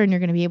father, and you're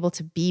going to be able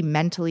to be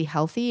mentally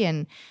healthy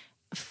and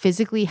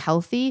physically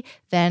healthy,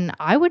 then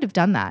I would have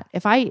done that.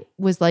 If I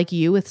was like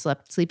you with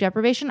sleep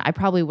deprivation, I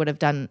probably would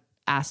have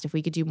asked if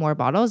we could do more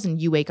bottles, and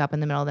you wake up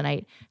in the middle of the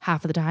night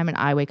half of the time and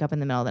I wake up in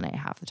the middle of the night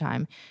half the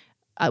time.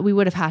 We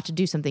would have had to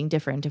do something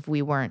different if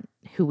we weren't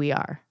who we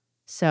are.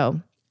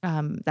 So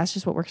that's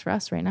just what works for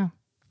us right now.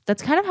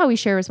 That's kind of how we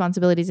share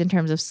responsibilities in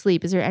terms of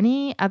sleep. Is there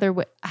any other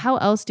way? How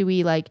else do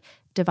we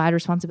divide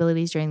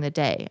responsibilities during the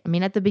day? I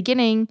mean, at the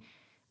beginning,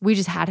 we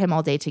just had him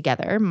all day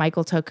together.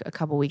 Michael took a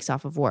couple weeks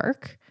off of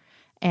work,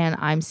 and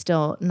I'm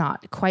still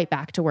not quite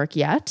back to work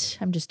yet.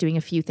 I'm just doing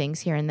a few things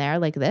here and there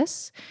like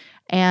this.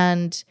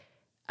 And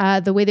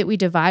the way that we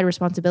divide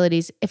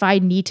responsibilities, if I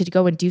need to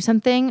go and do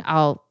something,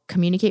 I'll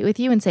communicate with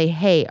you and say,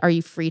 hey, are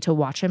you free to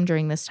watch him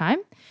during this time?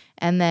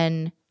 And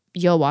then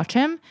you'll watch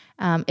him.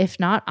 If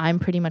not, I'm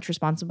pretty much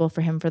responsible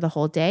for him for the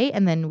whole day.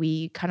 And then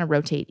we kind of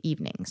rotate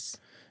evenings.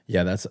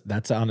 Yeah,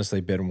 that's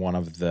honestly been one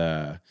of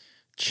the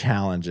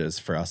challenges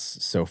for us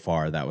so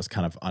far that was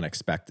kind of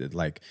unexpected.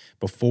 Like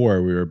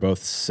before, we were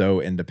both so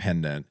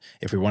independent.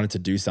 If we wanted to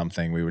do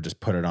something, we would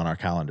just put it on our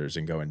calendars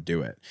and go and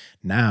do it.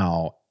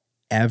 Now,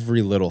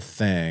 every little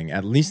thing,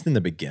 at least in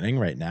the beginning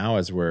right now,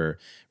 as we're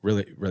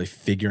really, really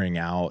figuring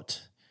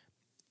out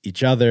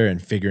each other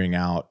and figuring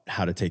out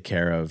how to take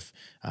care of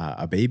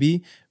a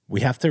baby,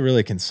 we have to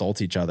really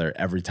consult each other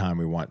every time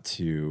we want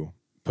to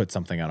put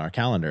something on our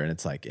calendar. And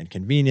it's like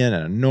inconvenient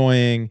and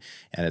annoying,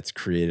 and it's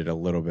created a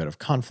little bit of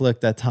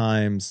conflict at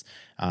times.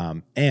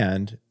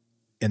 And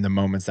in the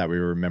moments that we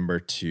remember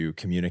to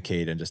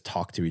communicate and just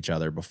talk to each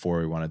other before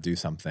we want to do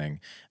something,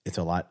 it's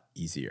a lot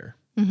easier.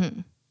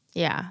 Mm-hmm.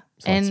 Yeah.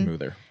 It's a lot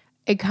smoother.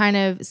 It kind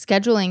of,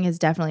 scheduling has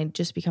definitely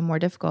just become more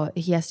difficult.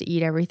 He has to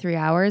eat every 3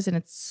 hours,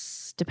 and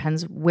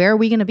depends, where are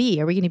we going to be?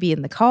 Are we going to be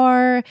in the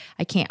car?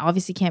 I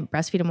obviously can't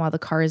breastfeed him while the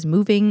car is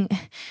moving.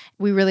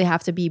 We really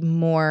have to be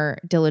more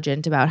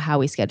diligent about how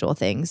we schedule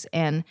things.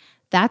 And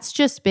that's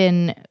just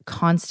been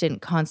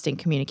constant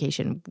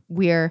communication.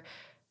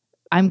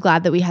 I'm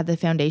glad that we had the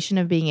foundation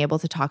of being able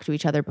to talk to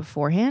each other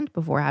beforehand,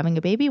 before having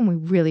a baby. And we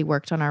really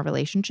worked on our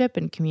relationship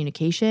and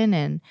communication.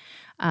 And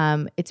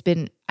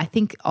I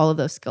think all of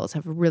those skills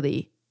have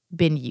really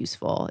been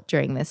useful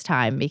during this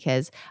time,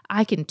 because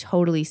I can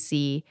totally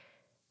see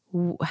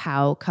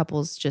how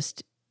couples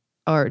just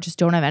or just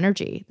don't have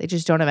energy. They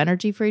just don't have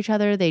energy for each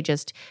other. They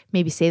just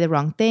maybe say the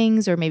wrong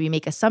things or maybe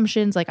make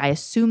assumptions. Like I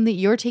assume that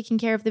you're taking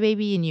care of the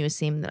baby and you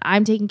assume that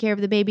I'm taking care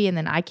of the baby, and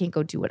then I can't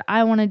go do what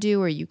I want to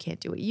do or you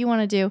can't do what you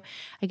want to do.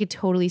 I could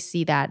totally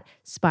see that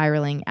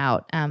spiraling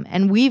out.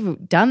 And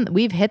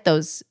we've hit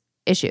those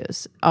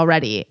issues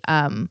already.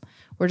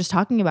 We're just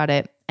talking about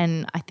it.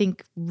 And I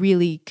think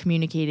really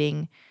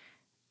communicating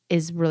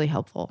is really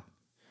helpful.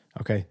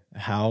 Okay.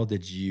 How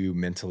did you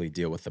mentally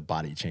deal with the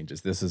body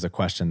changes? This is a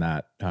question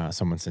that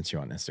someone sent you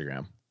on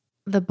Instagram.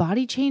 The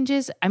body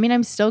changes, I mean,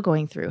 I'm still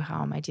going through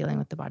how am I dealing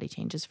with the body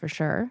changes for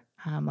sure.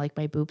 Like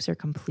my boobs are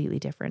completely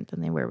different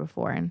than they were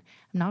before. And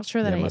I'm not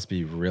sure that it must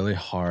be really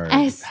hard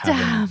Stop.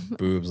 having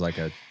boobs like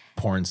a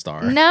porn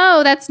star.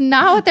 No, that's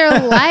not what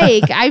they're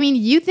like. I mean,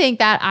 you think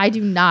that I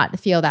do not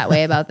feel that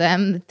way about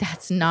them.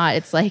 That's not,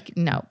 it's like,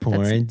 no.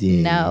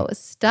 No,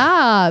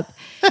 stop.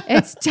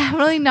 It's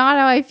definitely not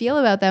how I feel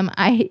about them.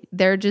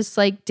 They're just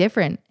like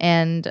different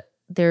and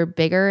they're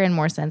bigger and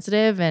more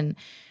sensitive, and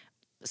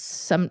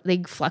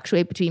they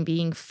fluctuate between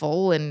being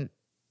full and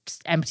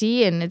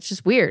empty, and it's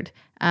just weird.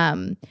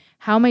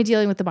 How am I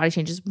dealing with the body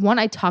changes? One,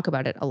 I talk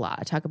about it a lot.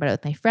 I talk about it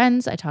with my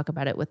friends. I talk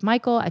about it with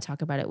Michael. I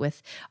talk about it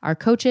with our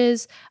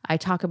coaches. I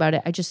talk about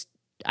it.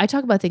 I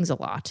talk about things a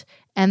lot.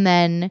 And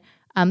then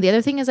the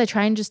other thing is I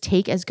try and just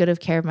take as good of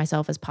care of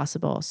myself as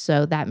possible.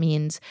 So that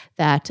means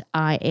that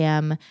I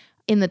am,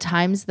 in the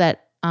times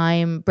that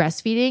I'm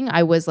breastfeeding,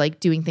 I was like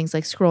doing things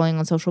like scrolling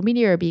on social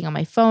media or being on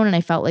my phone, and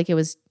I felt like it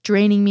was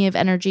draining me of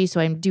energy.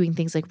 So I'm doing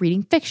things like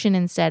reading fiction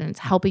instead, and it's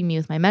helping me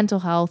with my mental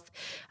health.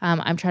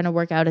 I'm trying to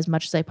work out as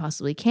much as I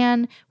possibly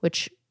can,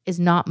 which is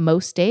not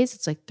most days.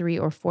 It's like 3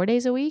 or 4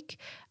 days a week.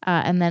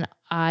 And then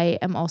I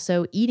am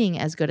also eating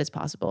as good as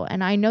possible.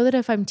 And I know that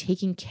if I'm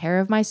taking care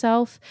of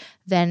myself,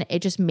 then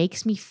it just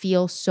makes me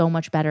feel so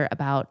much better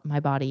about my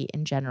body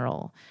in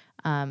general.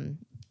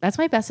 That's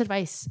my best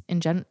advice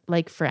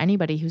like for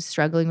anybody who's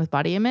struggling with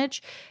body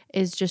image,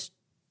 is just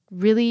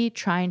really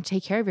try and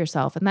take care of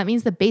yourself. And that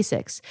means the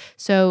basics.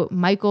 So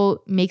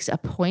Michael makes a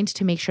point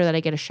to make sure that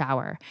I get a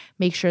shower,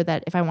 make sure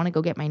that if I want to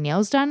go get my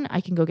nails done, I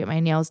can go get my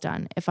nails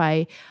done. If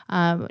I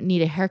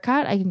need a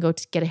haircut, I can go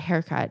to get a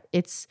haircut.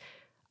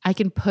 I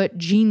can put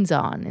jeans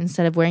on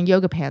instead of wearing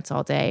yoga pants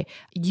all day.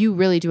 You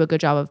really do a good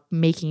job of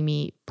making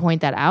me point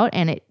that out,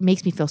 and it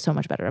makes me feel so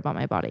much better about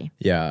my body.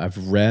 Yeah,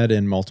 I've read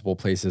in multiple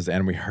places,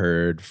 and we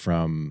heard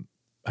from,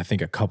 I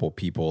think, a couple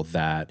people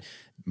that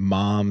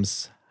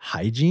mom's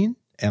hygiene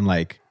and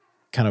like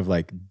kind of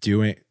like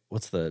doing,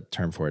 what's the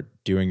term for it?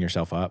 Doing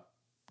yourself up?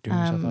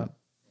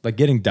 Like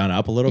getting done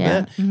up a little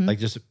bit, like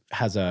just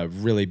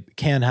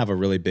can have a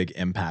really big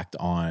impact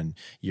on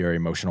your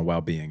emotional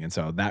well-being. And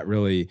so that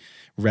really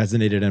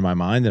resonated in my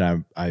mind,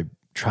 that I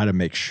try to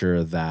make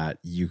sure that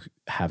you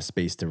have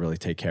space to really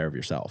take care of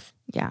yourself.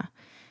 Yeah.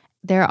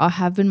 There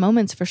have been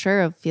moments for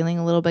sure of feeling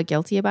a little bit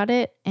guilty about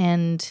it.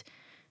 And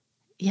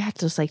yeah,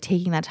 just like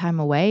taking that time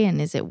away,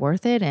 and is it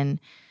worth it? And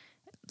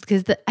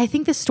because I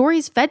think the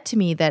story's fed to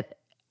me that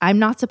I'm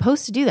not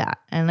supposed to do that.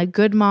 And a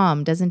good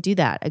mom doesn't do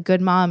that. A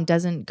good mom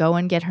doesn't go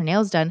and get her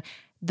nails done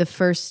the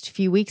first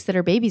few weeks that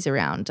her baby's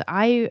around.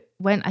 I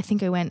went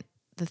once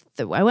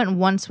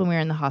when we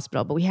were in the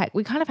hospital, but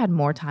we kind of had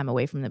more time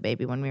away from the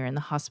baby when we were in the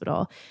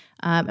hospital.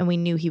 And we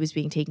knew he was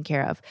being taken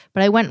care of.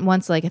 But I went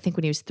once, like I think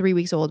when he was 3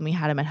 weeks old, and we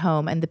had him at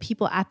home, and the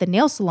people at the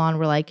nail salon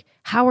were like,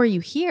 "How are you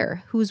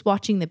here? Who's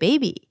watching the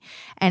baby?"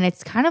 And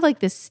it's kind of like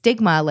this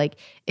stigma, like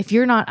if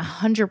you're not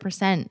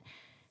 100%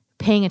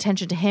 paying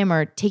attention to him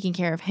or taking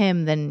care of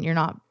him, then you're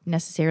not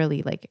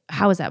necessarily like,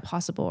 how is that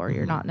possible? Or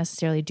you're not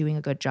necessarily doing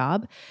a good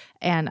job.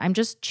 And I'm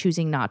just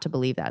choosing not to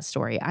believe that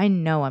story. I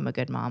know I'm a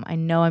good mom. I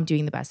know I'm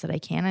doing the best that I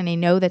can. And I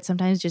know that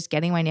sometimes just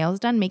getting my nails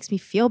done makes me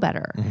feel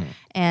better.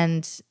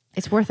 And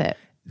it's worth it.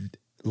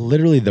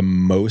 Literally the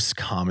most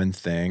common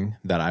thing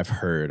that I've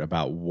heard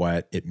about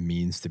what it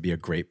means to be a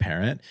great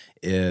parent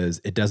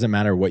is it doesn't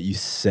matter what you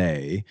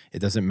say. It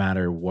doesn't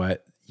matter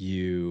what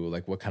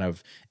kind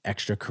of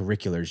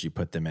extracurriculars you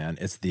put them in.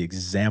 It's the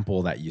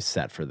example that you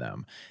set for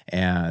them.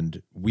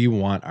 And we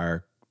want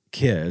our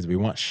kids, we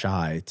want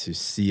Shai to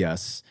see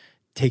us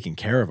taking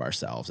care of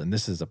ourselves. And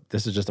this is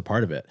just a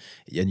part of it.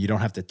 And you don't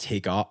have to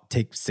take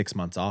 6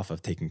 months off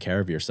of taking care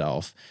of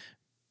yourself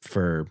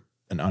for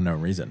an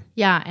unknown reason.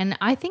 Yeah. And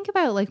I think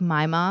about like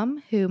my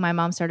mom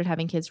started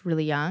having kids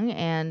really young.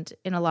 And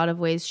in a lot of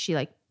ways, she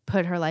like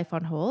put her life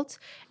on hold.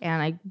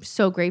 And I'm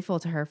so grateful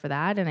to her for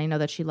that. And I know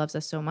that she loves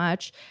us so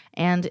much.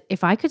 And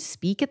if I could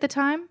speak at the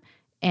time,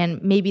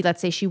 and maybe let's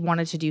say she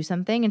wanted to do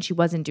something and she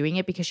wasn't doing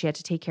it because she had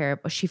to take care of,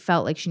 or she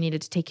felt like she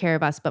needed to take care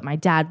of us, but my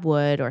dad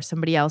would or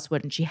somebody else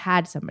would, and she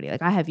had somebody,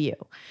 like I have you.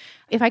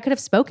 If I could have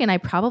spoken, I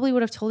probably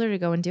would have told her to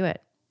go and do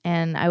it.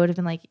 And I would have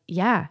been like,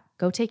 yeah,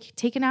 go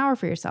take an hour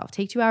for yourself,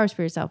 take 2 hours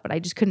for yourself. But I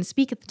just couldn't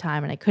speak at the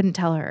time and I couldn't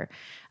tell her.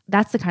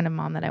 That's the kind of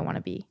mom that I want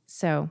to be.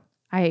 So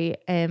I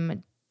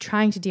am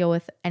trying to deal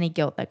with any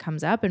guilt that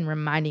comes up and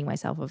reminding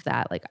myself of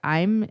that. Like,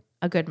 I'm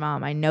a good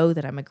mom. I know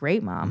that I'm a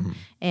great mom.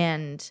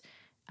 And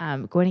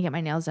going to get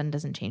my nails done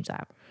doesn't change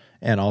that.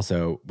 And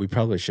also, we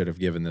probably should have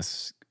given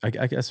this, I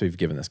guess we've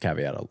given this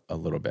caveat a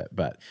little bit,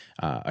 but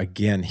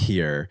again,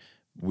 here,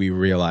 we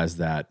realize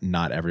that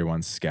not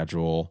everyone's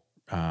schedule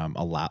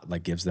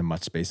gives them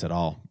much space at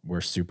all.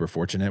 We're super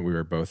fortunate. We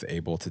were both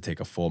able to take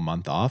a full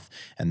month off,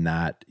 and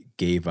that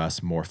gave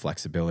us more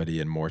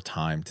flexibility and more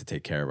time to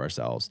take care of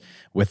ourselves.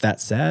 With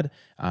that said,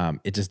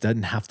 it just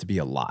doesn't have to be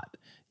a lot.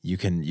 You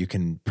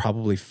can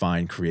probably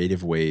find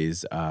creative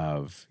ways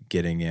of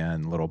getting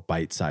in little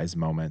bite-sized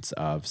moments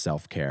of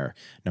self-care,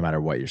 no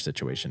matter what your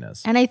situation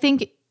is. And I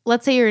think,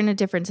 let's say you're in a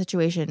different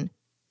situation.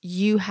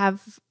 You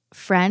have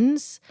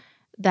friends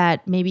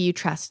that maybe you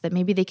trust, that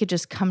maybe they could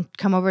just come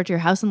over to your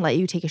house and let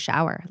you take a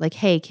shower. Like,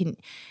 hey,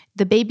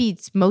 the baby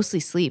mostly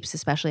sleeps,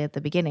 especially at the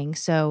beginning.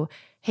 So,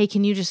 hey,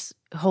 can you just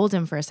hold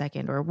him for a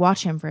second or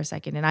watch him for a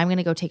second? And I'm going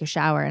to go take a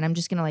shower, and I'm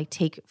just going to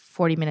take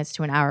 40 minutes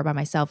to an hour by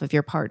myself if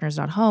your partner's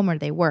not home or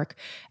they work,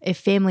 if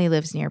family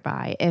lives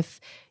nearby, if,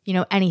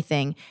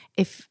 anything.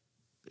 If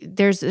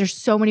there's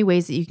so many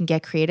ways that you can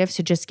get creative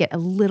to just get a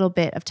little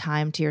bit of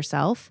time to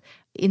yourself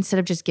instead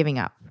of just giving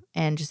up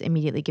and just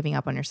immediately giving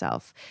up on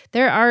yourself.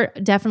 There are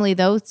definitely,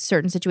 though,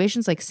 certain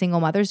situations like single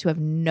mothers who have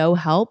no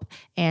help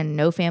and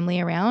no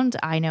family around.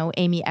 I know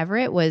Amy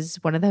Everett was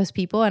one of those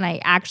people, and I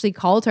actually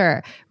called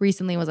her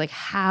recently and was like,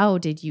 how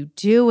did you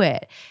do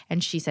it?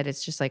 And she said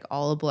it's just like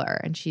all a blur,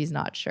 and she's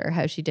not sure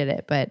how she did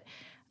it. But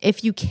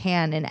if you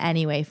can in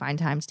any way find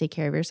time to take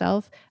care of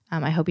yourself,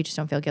 I hope you just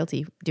don't feel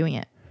guilty doing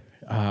it.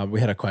 We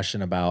had a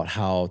question about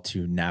how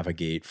to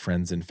navigate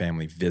friends and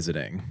family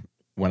visiting.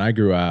 When I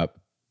grew up,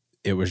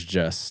 it was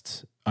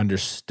just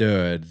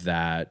understood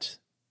that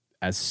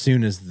as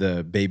soon as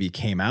the baby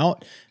came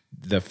out,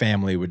 the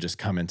family would just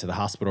come into the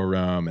hospital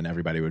room and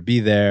everybody would be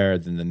there.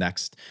 Then the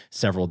next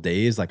several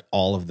days, like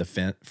all of the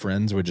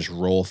friends would just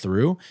roll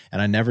through.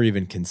 And I never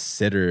even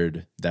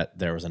considered that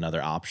there was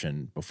another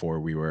option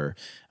before we were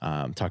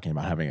talking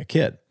about having a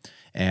kid.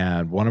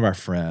 And one of our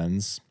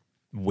friends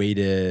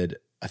waited,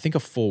 I think,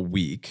 a full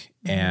week,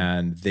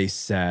 and they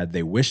said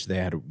they wished they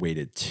had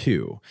waited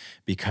 2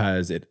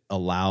 because it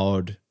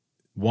allowed,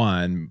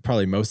 one,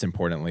 probably most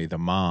importantly, the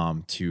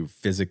mom to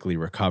physically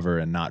recover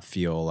and not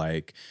feel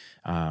like,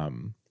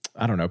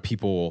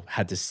 people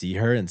had to see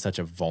her in such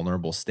a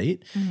vulnerable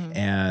state. Mm-hmm.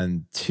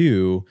 And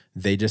 2,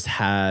 they just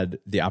had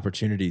the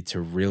opportunity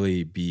to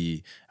really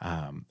be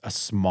a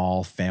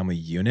small family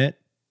unit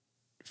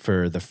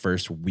for the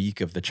first week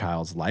of the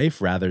child's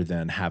life, rather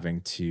than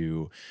having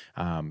to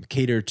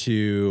cater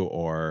to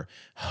or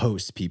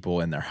host people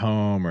in their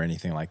home or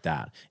anything like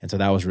that. And so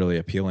that was really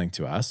appealing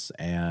to us.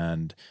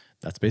 And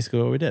that's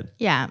basically what we did.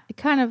 Yeah, it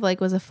kind of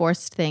was a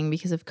forced thing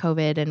because of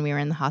COVID, and we were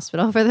in the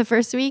hospital for the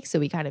first week, so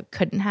we kind of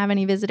couldn't have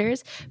any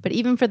visitors. But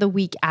even for the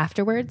week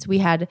afterwards, we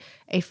had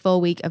a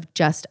full week of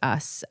just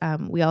us.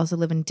 We also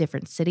live in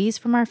different cities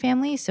from our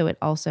family, so it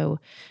also,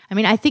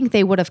 I think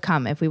they would have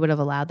come if we would have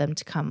allowed them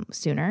to come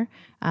sooner.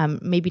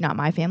 Maybe not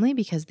my family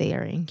because they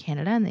are in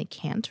Canada and they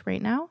can't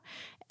right now.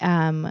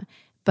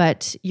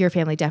 But your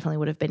family definitely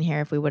would have been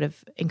here if we would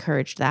have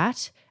encouraged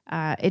that.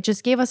 It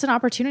just gave us an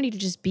opportunity to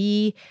just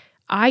be.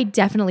 I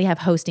definitely have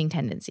hosting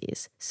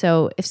tendencies.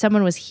 So if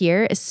someone was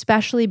here,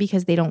 especially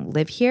because they don't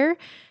live here,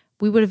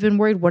 we would have been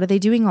worried, what are they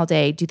doing all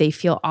day? Do they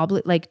feel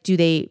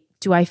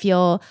do I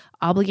feel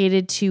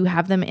obligated to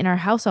have them in our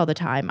house all the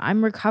time?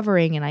 I'm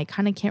recovering and I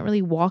kind of can't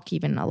really walk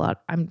even a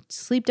lot. I'm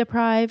sleep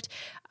deprived.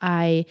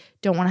 I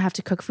don't want to have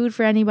to cook food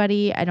for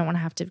anybody. I don't want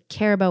to have to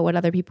care about what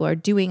other people are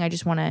doing. I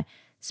just want to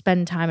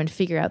spend time and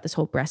figure out this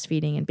whole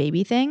breastfeeding and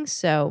baby thing.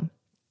 So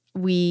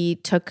we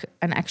took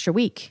an extra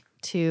week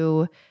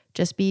to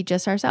just be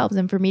just ourselves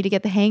and for me to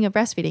get the hang of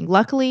breastfeeding.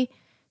 Luckily,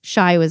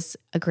 Shai was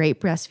a great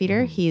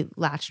breastfeeder. He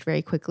latched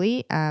very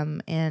quickly,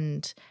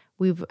 and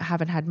we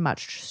haven't had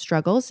much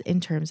struggles in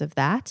terms of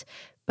that.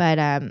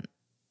 But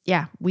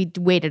we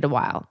waited a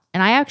while,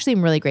 and I actually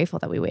am really grateful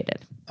that we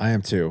waited. I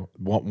am too.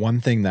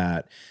 One thing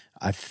that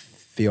I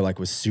feel like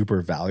was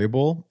super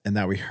valuable, and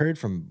that we heard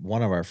from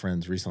one of our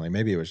friends recently,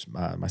 maybe it was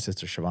my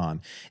sister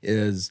Siobhan,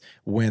 is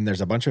when there's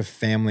a bunch of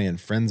family and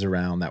friends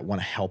around that want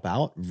to help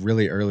out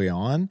really early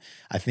on,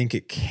 I think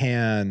it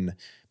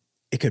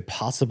could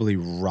possibly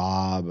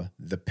rob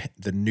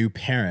the new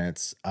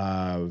parents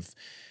of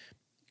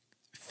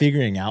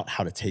figuring out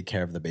how to take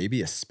care of the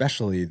baby,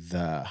 especially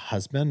the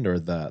husband or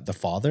the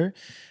father.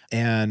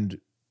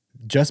 And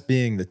just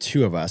being the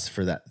two of us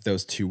for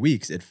those 2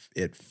 weeks,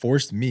 it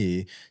forced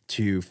me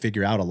to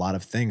figure out a lot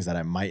of things that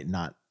I might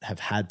not have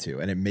had to.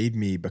 And it made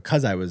me,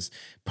 because I was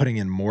putting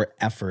in more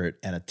effort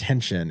and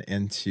attention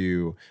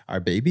into our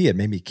baby, it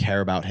made me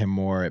care about him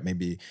more. It made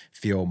me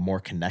feel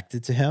more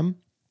connected to him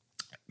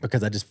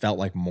because I just felt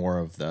like more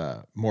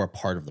a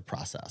part of the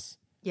process.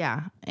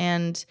 Yeah.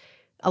 And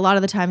a lot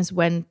of the times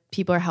when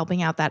people are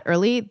helping out that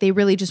early, they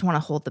really just want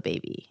to hold the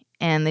baby,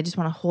 and they just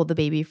want to hold the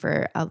baby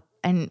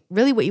and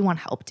really what you want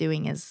help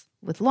doing is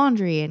with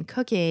laundry and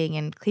cooking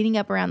and cleaning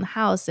up around the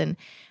house. And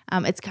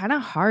it's kind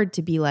of hard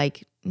to be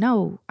like,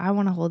 no, I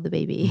want to hold the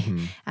baby.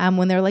 Mm-hmm.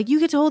 When they're like, you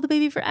get to hold the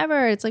baby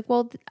forever. It's like,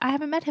 well, I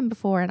haven't met him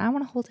before and I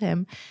want to hold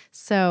him.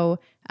 So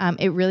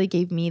it really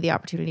gave me the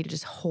opportunity to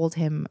just hold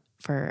him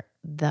for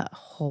the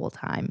whole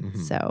time.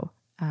 Mm-hmm. So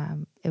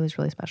it was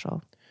really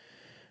special.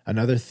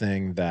 Another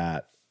thing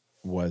that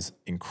was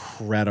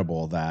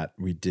incredible that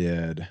we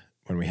did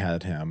when we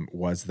had him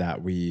was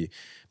that we,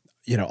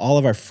 all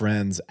of our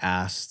friends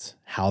asked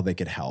how they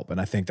could help. And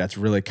I think that's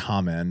really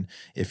common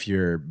if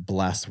you're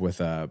blessed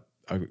with a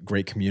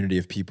great community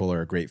of people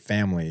or a great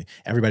family.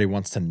 Everybody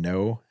wants to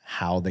know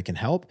how they can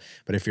help.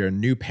 But if you're a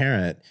new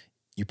parent,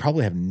 you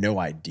probably have no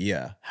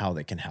idea how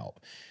they can help.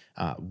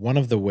 One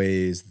of the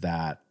ways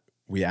that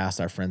we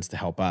asked our friends to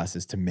help us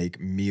is to make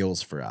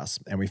meals for us.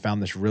 And we found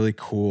this really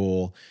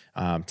cool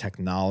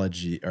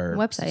technology or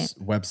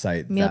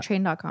website,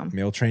 Mealtrain.com.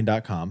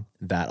 Mealtrain.com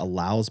that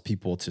allows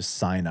people to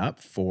sign up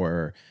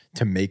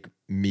to make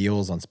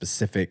meals on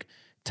specific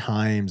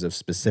times of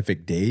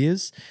specific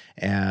days.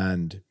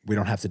 And we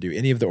don't have to do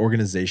any of the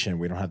organization.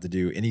 We don't have to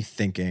do any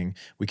thinking.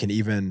 We can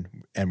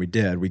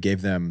we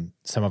gave them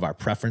some of our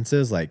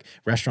preferences, like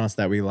restaurants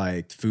that we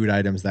liked, food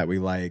items that we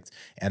liked,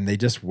 and they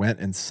just went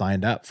and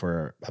signed up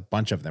for a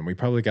bunch of them. We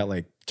probably got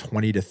like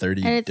 20 to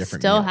 30 and it's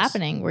different still meals.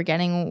 Happening.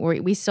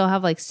 We still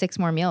have like 6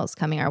 more meals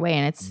coming our way,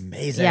 and it's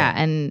amazing. Yeah,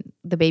 and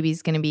the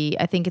baby's going to be,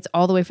 I think it's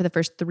all the way for the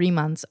first 3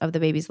 months of the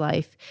baby's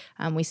life.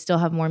 We still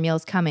have more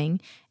meals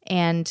coming,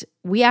 and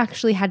we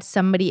actually had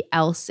somebody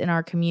else in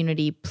our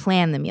community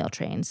plan the meal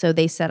train. So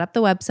they set up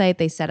the website,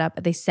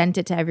 they sent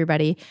it to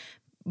everybody,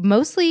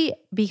 mostly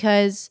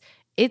because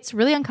it's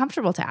really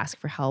uncomfortable to ask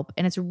for help,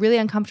 and it's really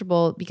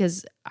uncomfortable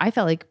because I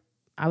felt like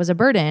I was a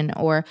burden,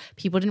 or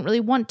people didn't really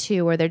want to,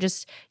 or they're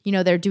just,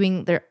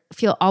 they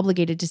feel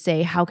obligated to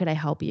say, how could I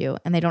help you?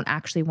 And they don't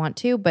actually want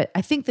to. But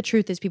I think the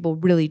truth is people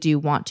really do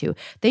want to.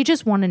 They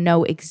just want to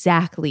know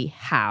exactly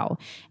how.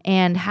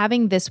 And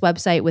having this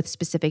website with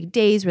specific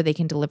days where they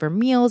can deliver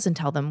meals and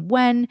tell them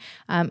when,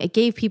 it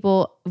gave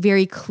people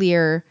very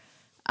clear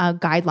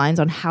guidelines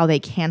on how they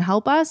can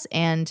help us.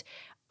 And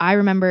I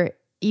remember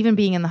even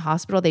being in the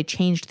hospital, they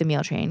changed the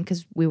meal train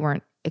because we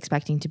weren't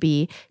expecting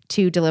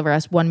to deliver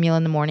us 1 meal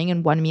in the morning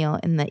and 1 meal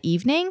in the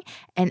evening.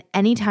 And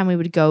anytime we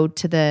would go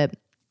to the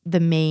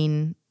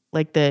main,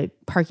 like the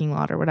parking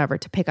lot or whatever,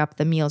 to pick up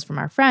the meals from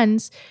our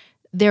friends,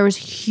 there was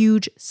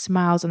huge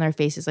smiles on their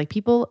faces. Like,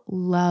 people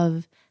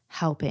love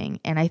helping.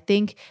 And I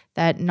think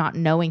that not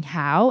knowing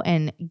how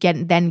and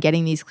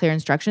getting these clear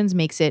instructions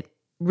makes it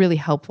really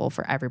helpful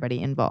for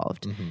everybody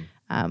involved.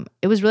 Mm-hmm.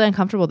 It was really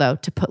uncomfortable though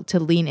to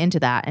lean into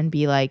that and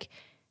be like,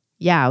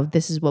 yeah,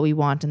 this is what we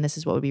want and this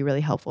is what would be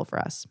really helpful for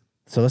us.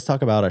 So let's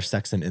talk about our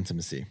sex and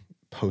intimacy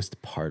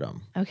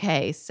postpartum.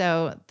 Okay,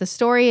 so the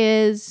story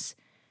is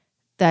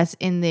that's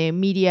in the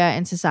media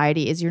and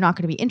society is you're not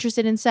going to be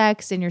interested in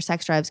sex and your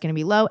sex drive is going to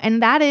be low.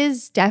 And that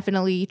is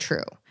definitely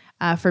true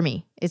for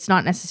me. It's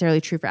not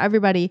necessarily true for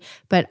everybody,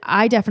 but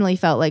I definitely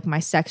felt like my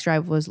sex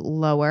drive was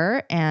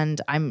lower,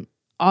 and I'm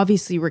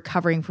obviously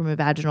recovering from a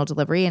vaginal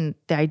delivery, and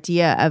the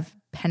idea of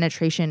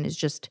penetration is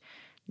just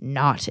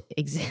not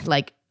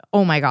like,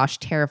 oh my gosh,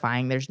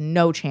 terrifying. There's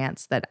no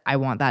chance that I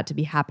want that to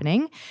be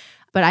happening.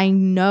 But I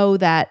know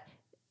that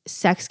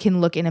sex can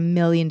look in a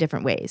million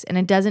different ways. And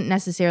it doesn't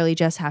necessarily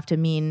just have to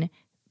mean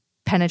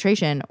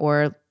penetration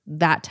or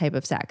that type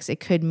of sex.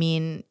 It could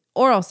mean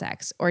oral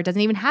sex, or it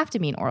doesn't even have to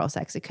mean oral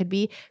sex. It could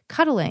be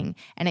cuddling,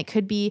 and it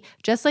could be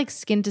just like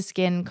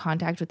skin-to-skin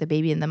contact with the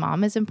baby and the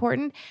mom is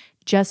important.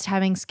 Just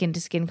having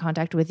skin-to-skin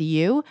contact with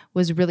you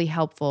was really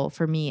helpful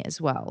for me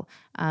as well.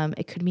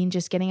 It could mean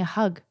just getting a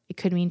hug. It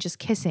could mean just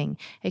kissing.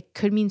 It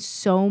could mean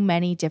so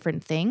many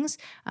different things.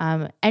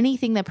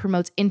 Anything that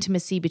promotes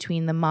intimacy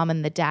between the mom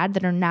and the dad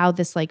that are now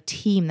this like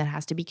team that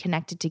has to be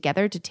connected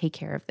together to take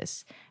care of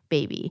this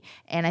baby.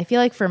 And I feel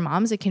like for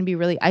moms, it can be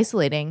really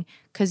isolating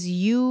because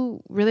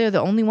you really are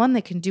the only one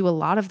that can do a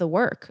lot of the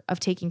work of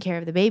taking care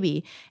of the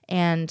baby.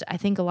 And I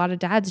think a lot of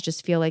dads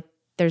just feel like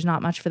there's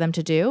not much for them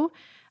to do.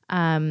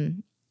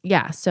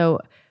 So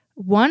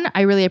one,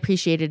 I really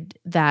appreciated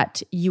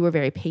that you were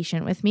very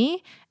patient with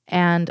me,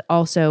 and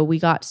also we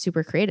got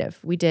super creative.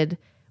 We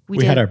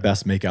had our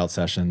best makeout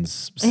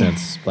sessions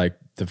since like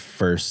the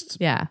first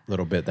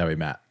little bit that we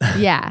met.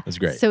 Yeah. It was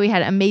great. So we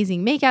had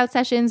amazing makeout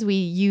sessions. We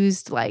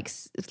used like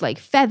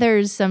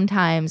feathers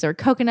sometimes, or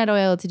coconut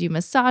oil to do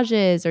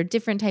massages, or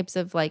different types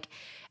of like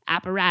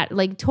apparat,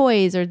 like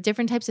toys, or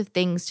different types of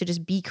things to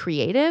just be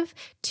creative,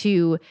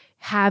 to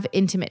have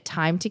intimate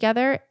time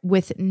together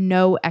with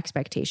no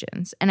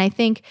expectations. And I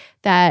think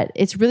that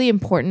it's really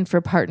important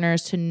for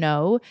partners to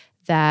know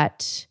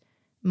that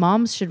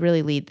moms should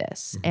really lead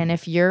this. Mm-hmm. And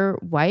if your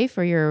wife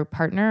or your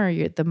partner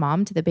or the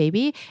mom to the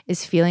baby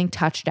is feeling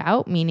touched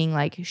out, meaning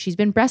like she's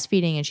been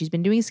breastfeeding and she's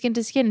been doing skin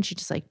to skin and she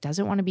just like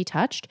doesn't want to be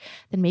touched,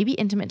 then maybe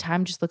intimate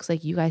time just looks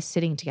like you guys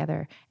sitting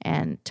together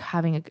and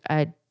having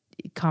a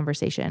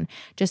conversation,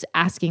 just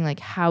asking like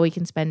how we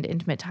can spend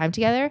intimate time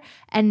together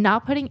and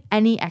not putting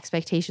any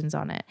expectations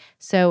on it.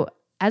 So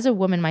as a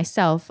woman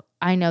myself,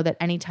 I know that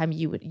anytime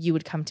you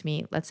would come to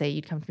me, let's say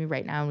you'd come to me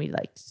right now and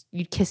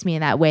you'd kiss me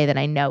in that way that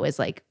I know is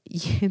like,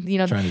 you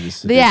know, trying to be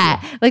seductive.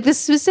 yeah, like the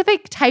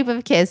specific type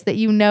of kiss that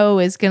you know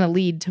is going to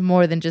lead to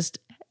more than just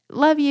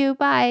love you,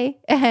 bye.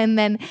 And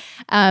then,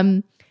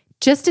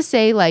 just to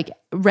say, like,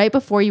 right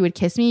before you would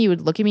kiss me, you would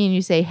look at me and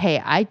you say,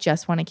 hey, I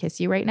just want to kiss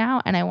you right now.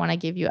 And I want to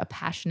give you a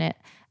passionate,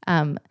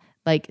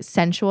 like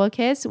sensual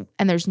kiss.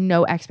 And there's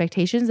no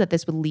expectations that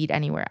this would lead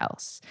anywhere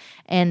else.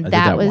 And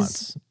that was,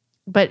 once.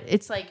 But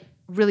it's like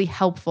really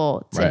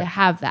helpful to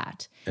have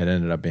that. It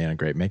ended up being a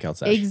great makeout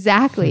session.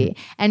 Exactly.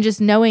 And just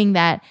knowing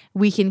that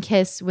we can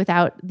kiss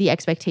without the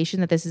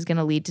expectation that this is going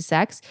to lead to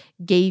sex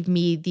gave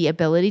me the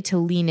ability to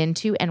lean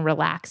into and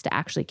relax to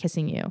actually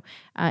kissing you,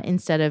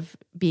 instead of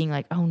being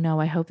like, oh no,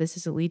 I hope this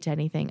doesn't lead to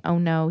anything. Oh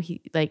no,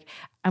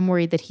 I'm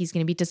worried that he's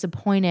going to be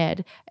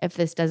disappointed if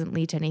this doesn't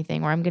lead to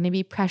anything, or I'm going to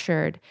be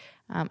pressured.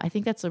 I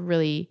think that's a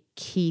really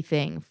key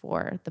thing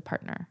for the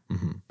partner.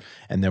 Mm-hmm.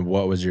 And then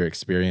what was your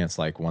experience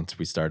like once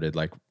we started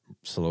like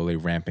slowly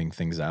ramping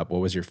things up?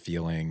 What was your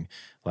feeling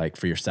like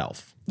for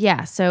yourself?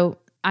 Yeah. So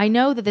I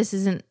know that this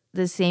isn't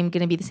going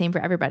to be the same for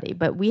everybody,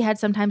 but we had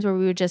some times where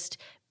we would just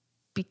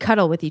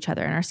cuddle with each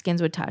other and our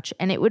skins would touch.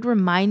 And it would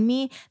remind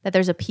me that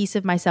there's a piece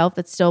of myself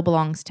that still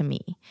belongs to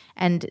me.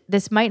 And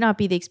this might not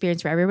be the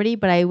experience for everybody,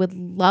 but I would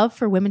love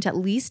for women to at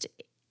least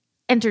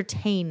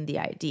entertain the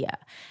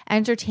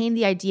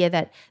idea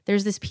that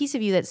there's this piece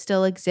of you that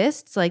still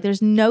exists. Like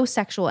there's no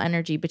sexual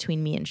energy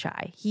between me and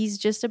Shai. He's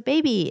just a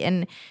baby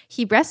and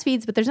he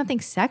breastfeeds, but there's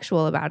nothing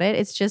sexual about it.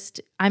 It's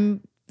just,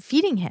 I'm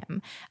feeding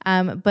him.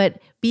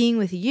 But being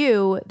with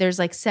you, there's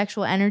like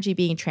sexual energy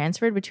being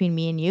transferred between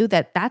me and you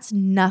that's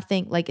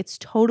nothing, like it's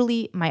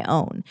totally my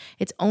own.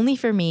 It's only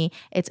for me.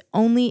 It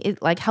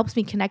like helps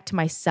me connect to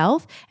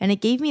myself. And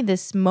it gave me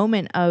this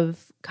moment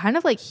of kind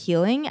of like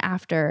healing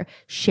after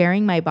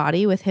sharing my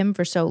body with him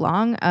for so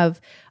long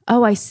of,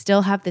 oh, I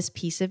still have this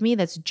piece of me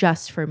that's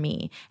just for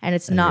me and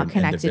it's not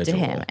connected to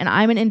him. And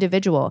I'm an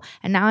individual.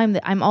 And now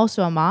I'm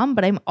also a mom,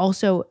 but I'm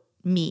also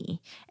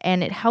me.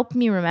 And it helped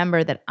me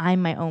remember that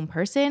I'm my own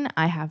person.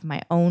 I have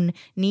my own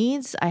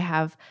needs. I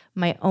have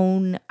my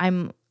own,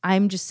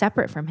 I'm just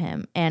separate from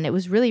him. And it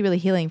was really, really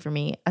healing for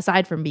me,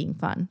 aside from being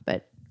fun,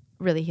 but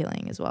really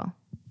healing as well.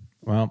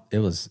 Well, it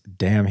was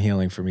damn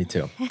healing for me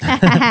too.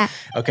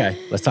 Okay,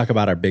 let's talk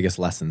about our biggest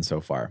lesson so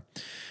far.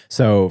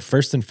 So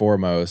first and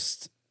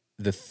foremost,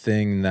 the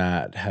thing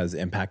that has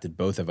impacted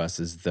both of us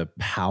is the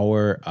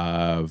power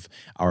of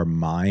our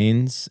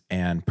minds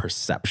and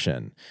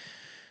perception.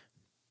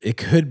 It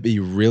could be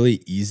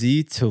really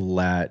easy to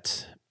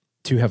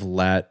have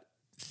let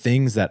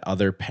things that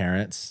other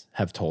parents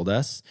have told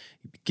us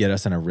get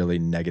us in a really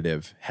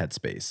negative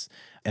headspace.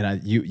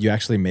 And you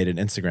actually made an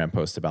Instagram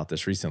post about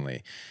this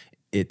recently.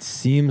 It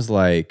seems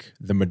like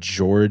the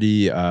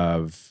majority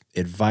of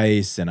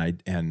advice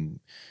and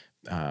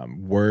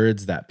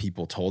words that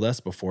people told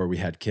us before we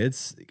had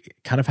kids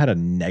kind of had a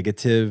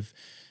negative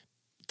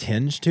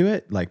tinge to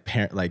it. Like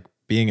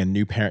being a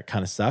new parent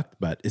kind of sucked,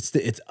 but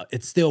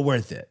it's still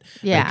worth it.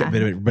 Yeah.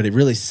 But it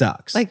really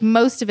sucks. Like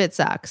most of it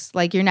sucks.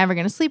 Like you're never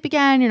going to sleep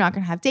again. You're not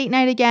going to have date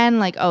night again.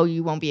 Like, oh,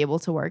 you won't be able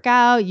to work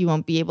out. You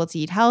won't be able to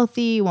eat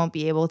healthy. You won't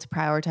be able to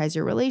prioritize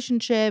your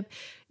relationship.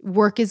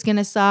 Work is going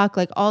to suck.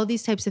 Like all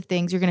these types of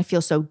things. You're going to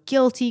feel so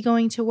guilty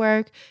going to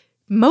work.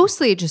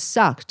 Mostly it just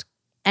sucked.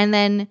 And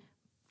then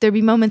there'd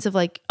be moments of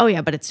like, oh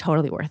yeah, but it's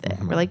totally worth it.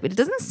 Mm-hmm. We're like, but it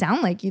doesn't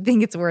sound like you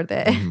think it's worth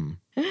it.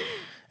 Mm-hmm.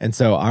 And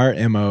so our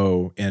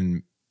MO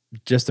in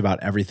just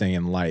about everything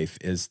in life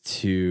is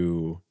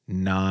to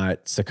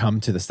not succumb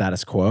to the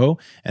status quo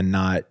and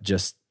not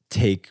just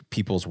take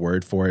people's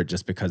word for it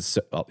just because,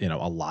 a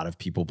lot of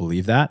people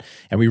believe that.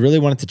 And we really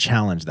wanted to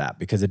challenge that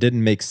because it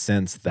didn't make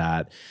sense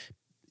that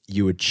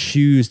you would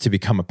choose to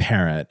become a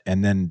parent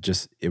and then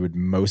it would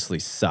mostly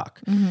suck.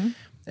 Mm-hmm.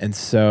 And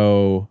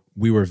so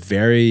we were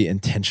very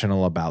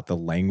intentional about the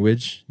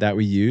language that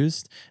we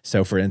used.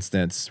 So for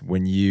instance,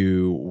 when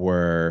you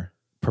were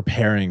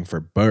preparing for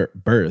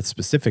birth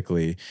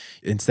specifically,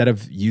 instead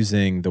of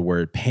using the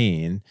word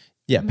pain,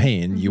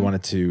 pain, you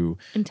wanted to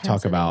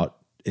talk about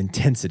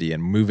intensity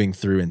and moving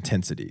through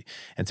intensity.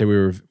 And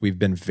so we've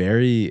been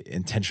very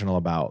intentional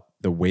about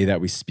the way that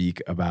we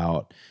speak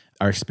about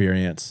our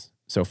experience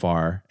so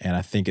far. And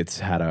I think it's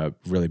had a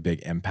really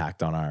big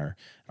impact on our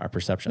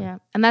perception. Yeah.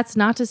 And that's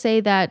not to say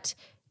that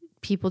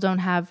people don't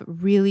have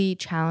really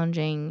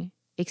challenging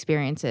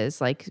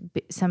experiences. Like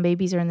some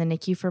babies are in the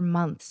NICU for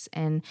months,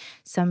 and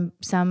some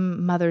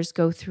mothers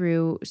go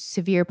through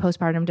severe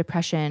postpartum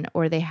depression,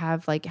 or they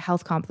have like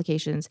health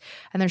complications.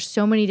 And there's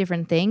so many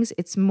different things.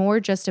 It's more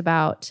just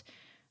about,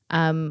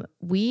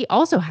 we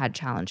also had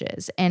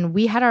challenges, and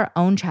we had our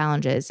own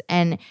challenges,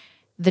 and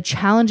the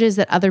challenges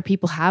that other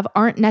people have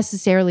aren't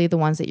necessarily the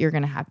ones that you're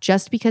going to have.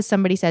 Just because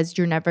somebody says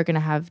you're never going to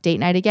have date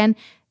night again,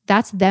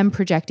 that's them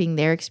projecting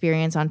their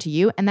experience onto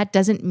you. And that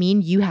doesn't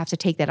mean you have to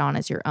take that on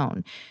as your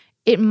own.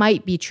 it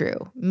might be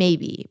true,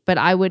 maybe, but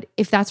I would,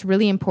 if that's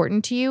really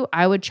important to you,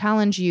 I would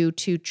challenge you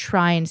to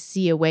try and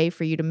see a way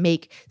for you to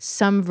make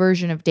some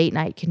version of date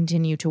night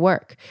continue to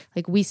work.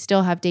 Like we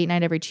still have date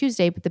night every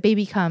Tuesday, but the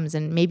baby comes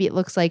and maybe it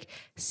looks like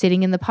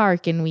sitting in the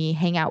park and we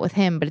hang out with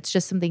him, but it's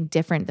just something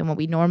different than what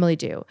we normally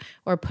do,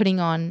 or putting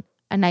on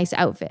a nice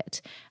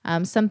outfit,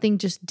 something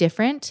just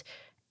different.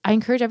 I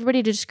encourage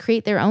everybody to just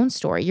create their own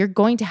story. You're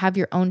going to have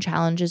your own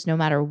challenges no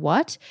matter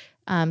what.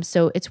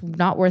 So it's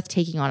not worth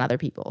taking on other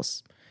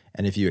people's.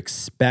 And if you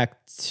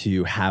expect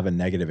to have a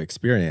negative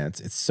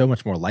experience, it's so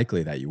much more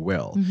likely that you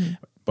will. Mm-hmm.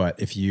 But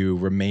if you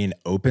remain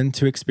open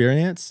to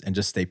experience and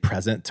just stay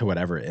present to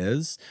whatever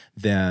is,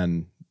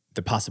 then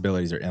the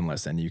possibilities are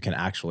endless and you can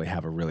actually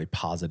have a really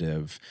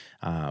positive,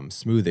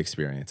 smooth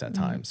experience at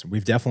times.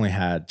 We've definitely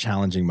had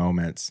challenging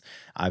moments.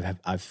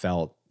 I've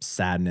felt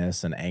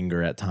sadness and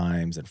anger at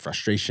times and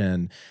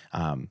frustration,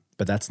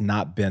 but that's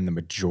not been the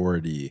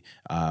majority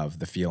of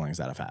the feelings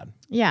that I've had.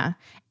 Yeah.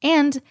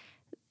 And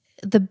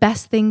the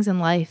best things in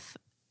life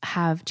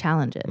have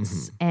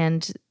challenges,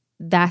 and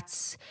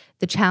that's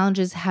the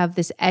challenges have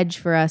this edge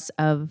for us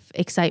of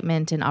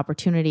excitement and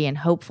opportunity and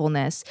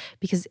hopefulness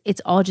because it's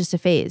all just a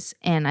phase.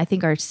 And I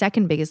think our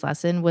second biggest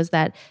lesson was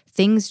that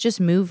things just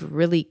move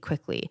really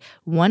quickly.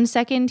 1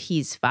 second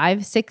he's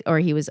 5, 6, or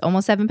he was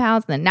almost 7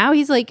 pounds, and then now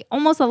he's like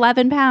almost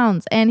 11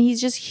 pounds, and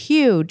he's just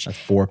huge. That's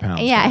 4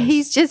 pounds. Yeah, guys.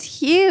 He's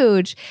just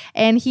huge,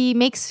 and he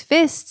makes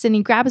fists, and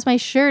he grabs my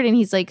shirt, and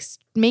he's like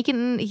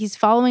he's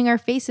following our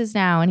faces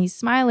now, and he's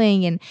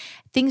smiling, and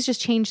things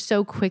just change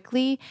so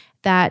quickly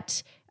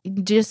that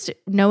just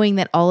knowing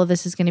that all of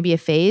this is going to be a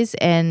phase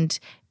and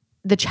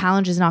the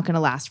challenge is not going to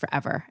last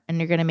forever, and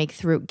you're going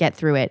to get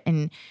through it.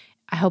 And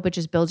I hope it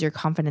just builds your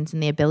confidence in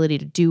the ability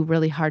to do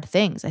really hard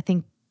things. I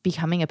think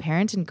becoming a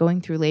parent and going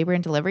through labor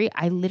and delivery,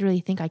 I literally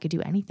think I could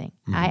do anything.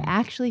 I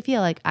actually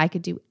feel like I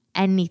could do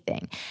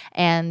anything.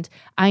 And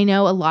I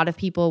know a lot of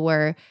people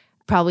were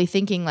probably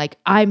thinking like,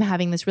 I'm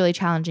having this really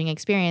challenging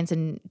experience,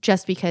 and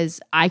just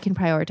because I can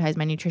prioritize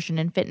my nutrition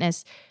and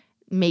fitness,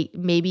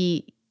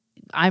 maybe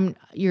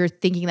you're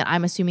thinking that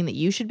I'm assuming that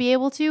you should be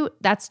able to.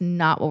 That's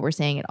not what we're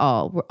saying at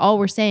all. All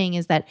we're saying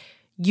is that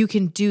you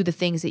can do the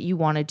things that you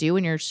want to do,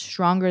 and you're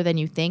stronger than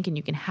you think, and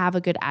you can have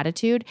a good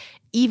attitude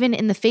even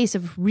in the face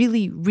of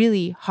really,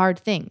 really hard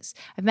things.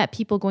 I've met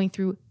people going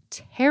through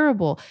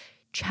terrible,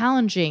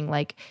 challenging,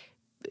 like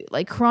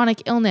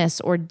chronic illness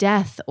or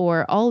death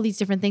or all these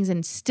different things,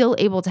 and still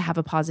able to have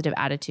a positive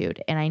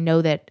attitude. And I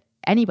know that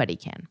anybody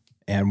can.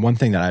 And one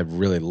thing that I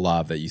really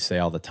love that you say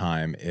all the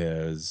time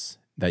is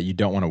that you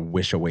don't want to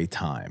wish away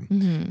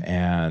time.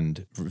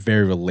 And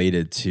very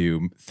related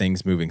to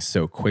things moving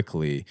so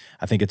quickly,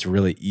 I think it's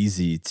really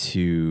easy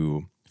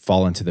to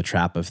fall into the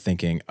trap of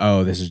thinking,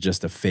 oh, this is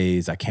just a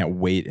phase. I can't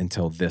wait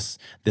until this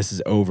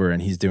is over and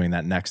he's doing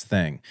that next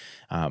thing.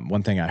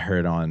 One thing I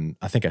heard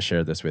I think I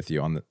shared this with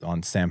you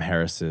on Sam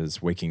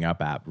Harris's Waking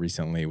Up app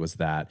recently, was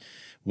that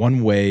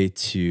one way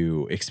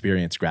to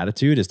experience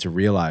gratitude is to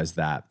realize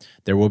that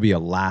there will be a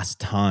last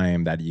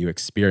time that you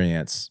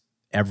experience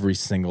every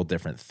single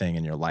different thing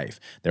in your life.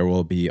 There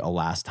will be a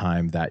last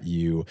time that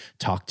you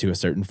talk to a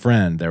certain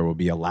friend. There will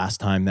be a last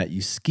time that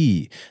you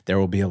ski. There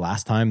will be a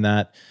last time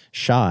that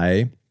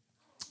Shai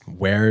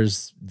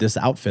wears this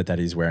outfit that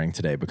he's wearing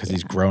today because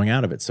he's growing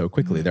out of it so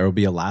quickly. There will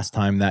be a last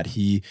time that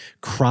he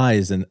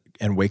cries and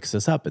wakes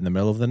us up in the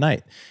middle of the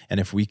night. And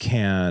if we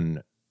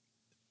can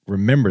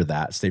remember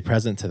that, stay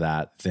present to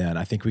that, then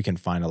I think we can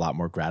find a lot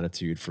more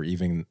gratitude for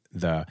even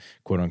the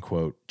quote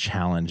unquote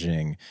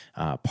challenging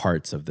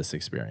parts of this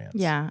experience.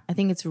 Yeah, I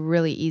think it's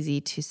really easy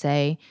to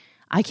say,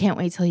 I can't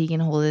wait till he can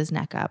hold his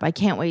neck up. I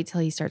can't wait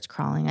till he starts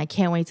crawling. I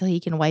can't wait till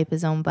he can wipe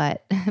his own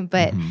butt.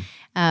 But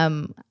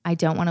I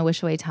don't want to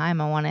wish away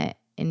time. I want to,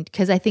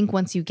 because I think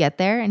once you get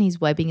there and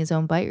he's wiping his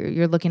own butt,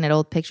 you're looking at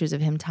old pictures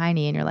of him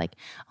tiny and you're like,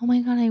 oh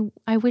my God,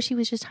 I wish he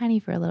was just tiny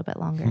for a little bit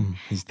longer.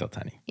 He's still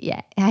tiny.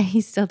 Yeah,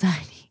 he's still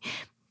tiny.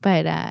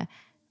 But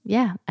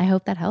yeah, I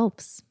hope that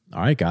helps.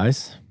 All right,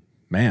 guys.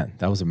 Man,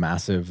 that was a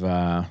massive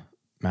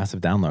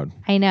download.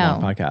 I know.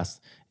 Podcast.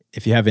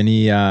 If you have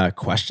any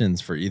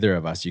questions for either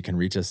of us, you can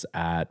reach us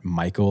at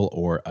Michael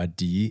or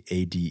Adee,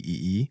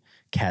 A-D-E-E,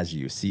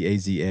 Cazayoux,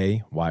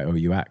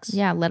 C-A-Z-A-Y-O-U-X.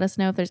 Yeah, let us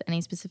know if there's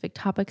any specific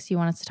topics you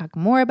want us to talk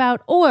more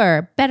about,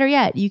 or better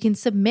yet, you can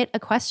submit a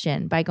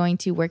question by going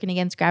to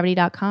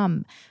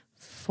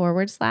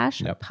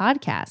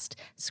workingagainstgravity.com/podcast.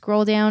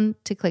 Scroll down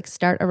to click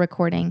start a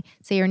recording,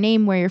 say your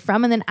name, where you're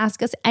from, and then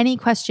ask us any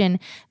question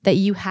that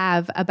you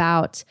have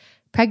about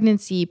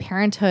pregnancy,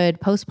 parenthood,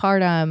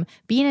 postpartum,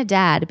 being a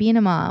dad, being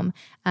a mom.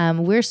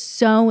 We're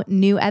so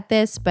new at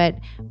this, but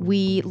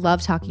we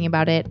love talking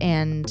about it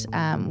and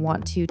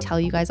want to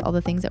tell you guys all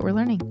the things that we're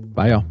learning.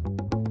 Bye, y'all.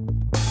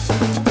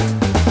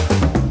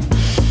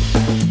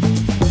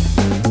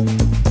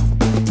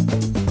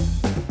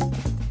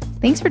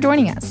 Thanks for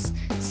joining us.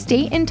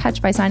 Stay in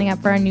touch by signing up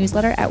for our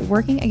newsletter at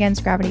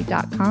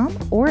workingagainstgravity.com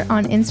or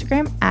on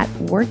Instagram at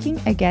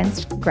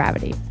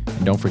workingagainstgravity.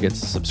 And don't forget to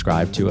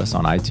subscribe to us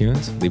on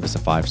iTunes, leave us a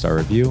 5-star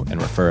review,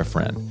 and refer a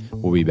friend.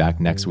 We'll be back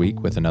next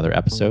week with another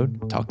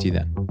episode. Talk to you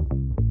then.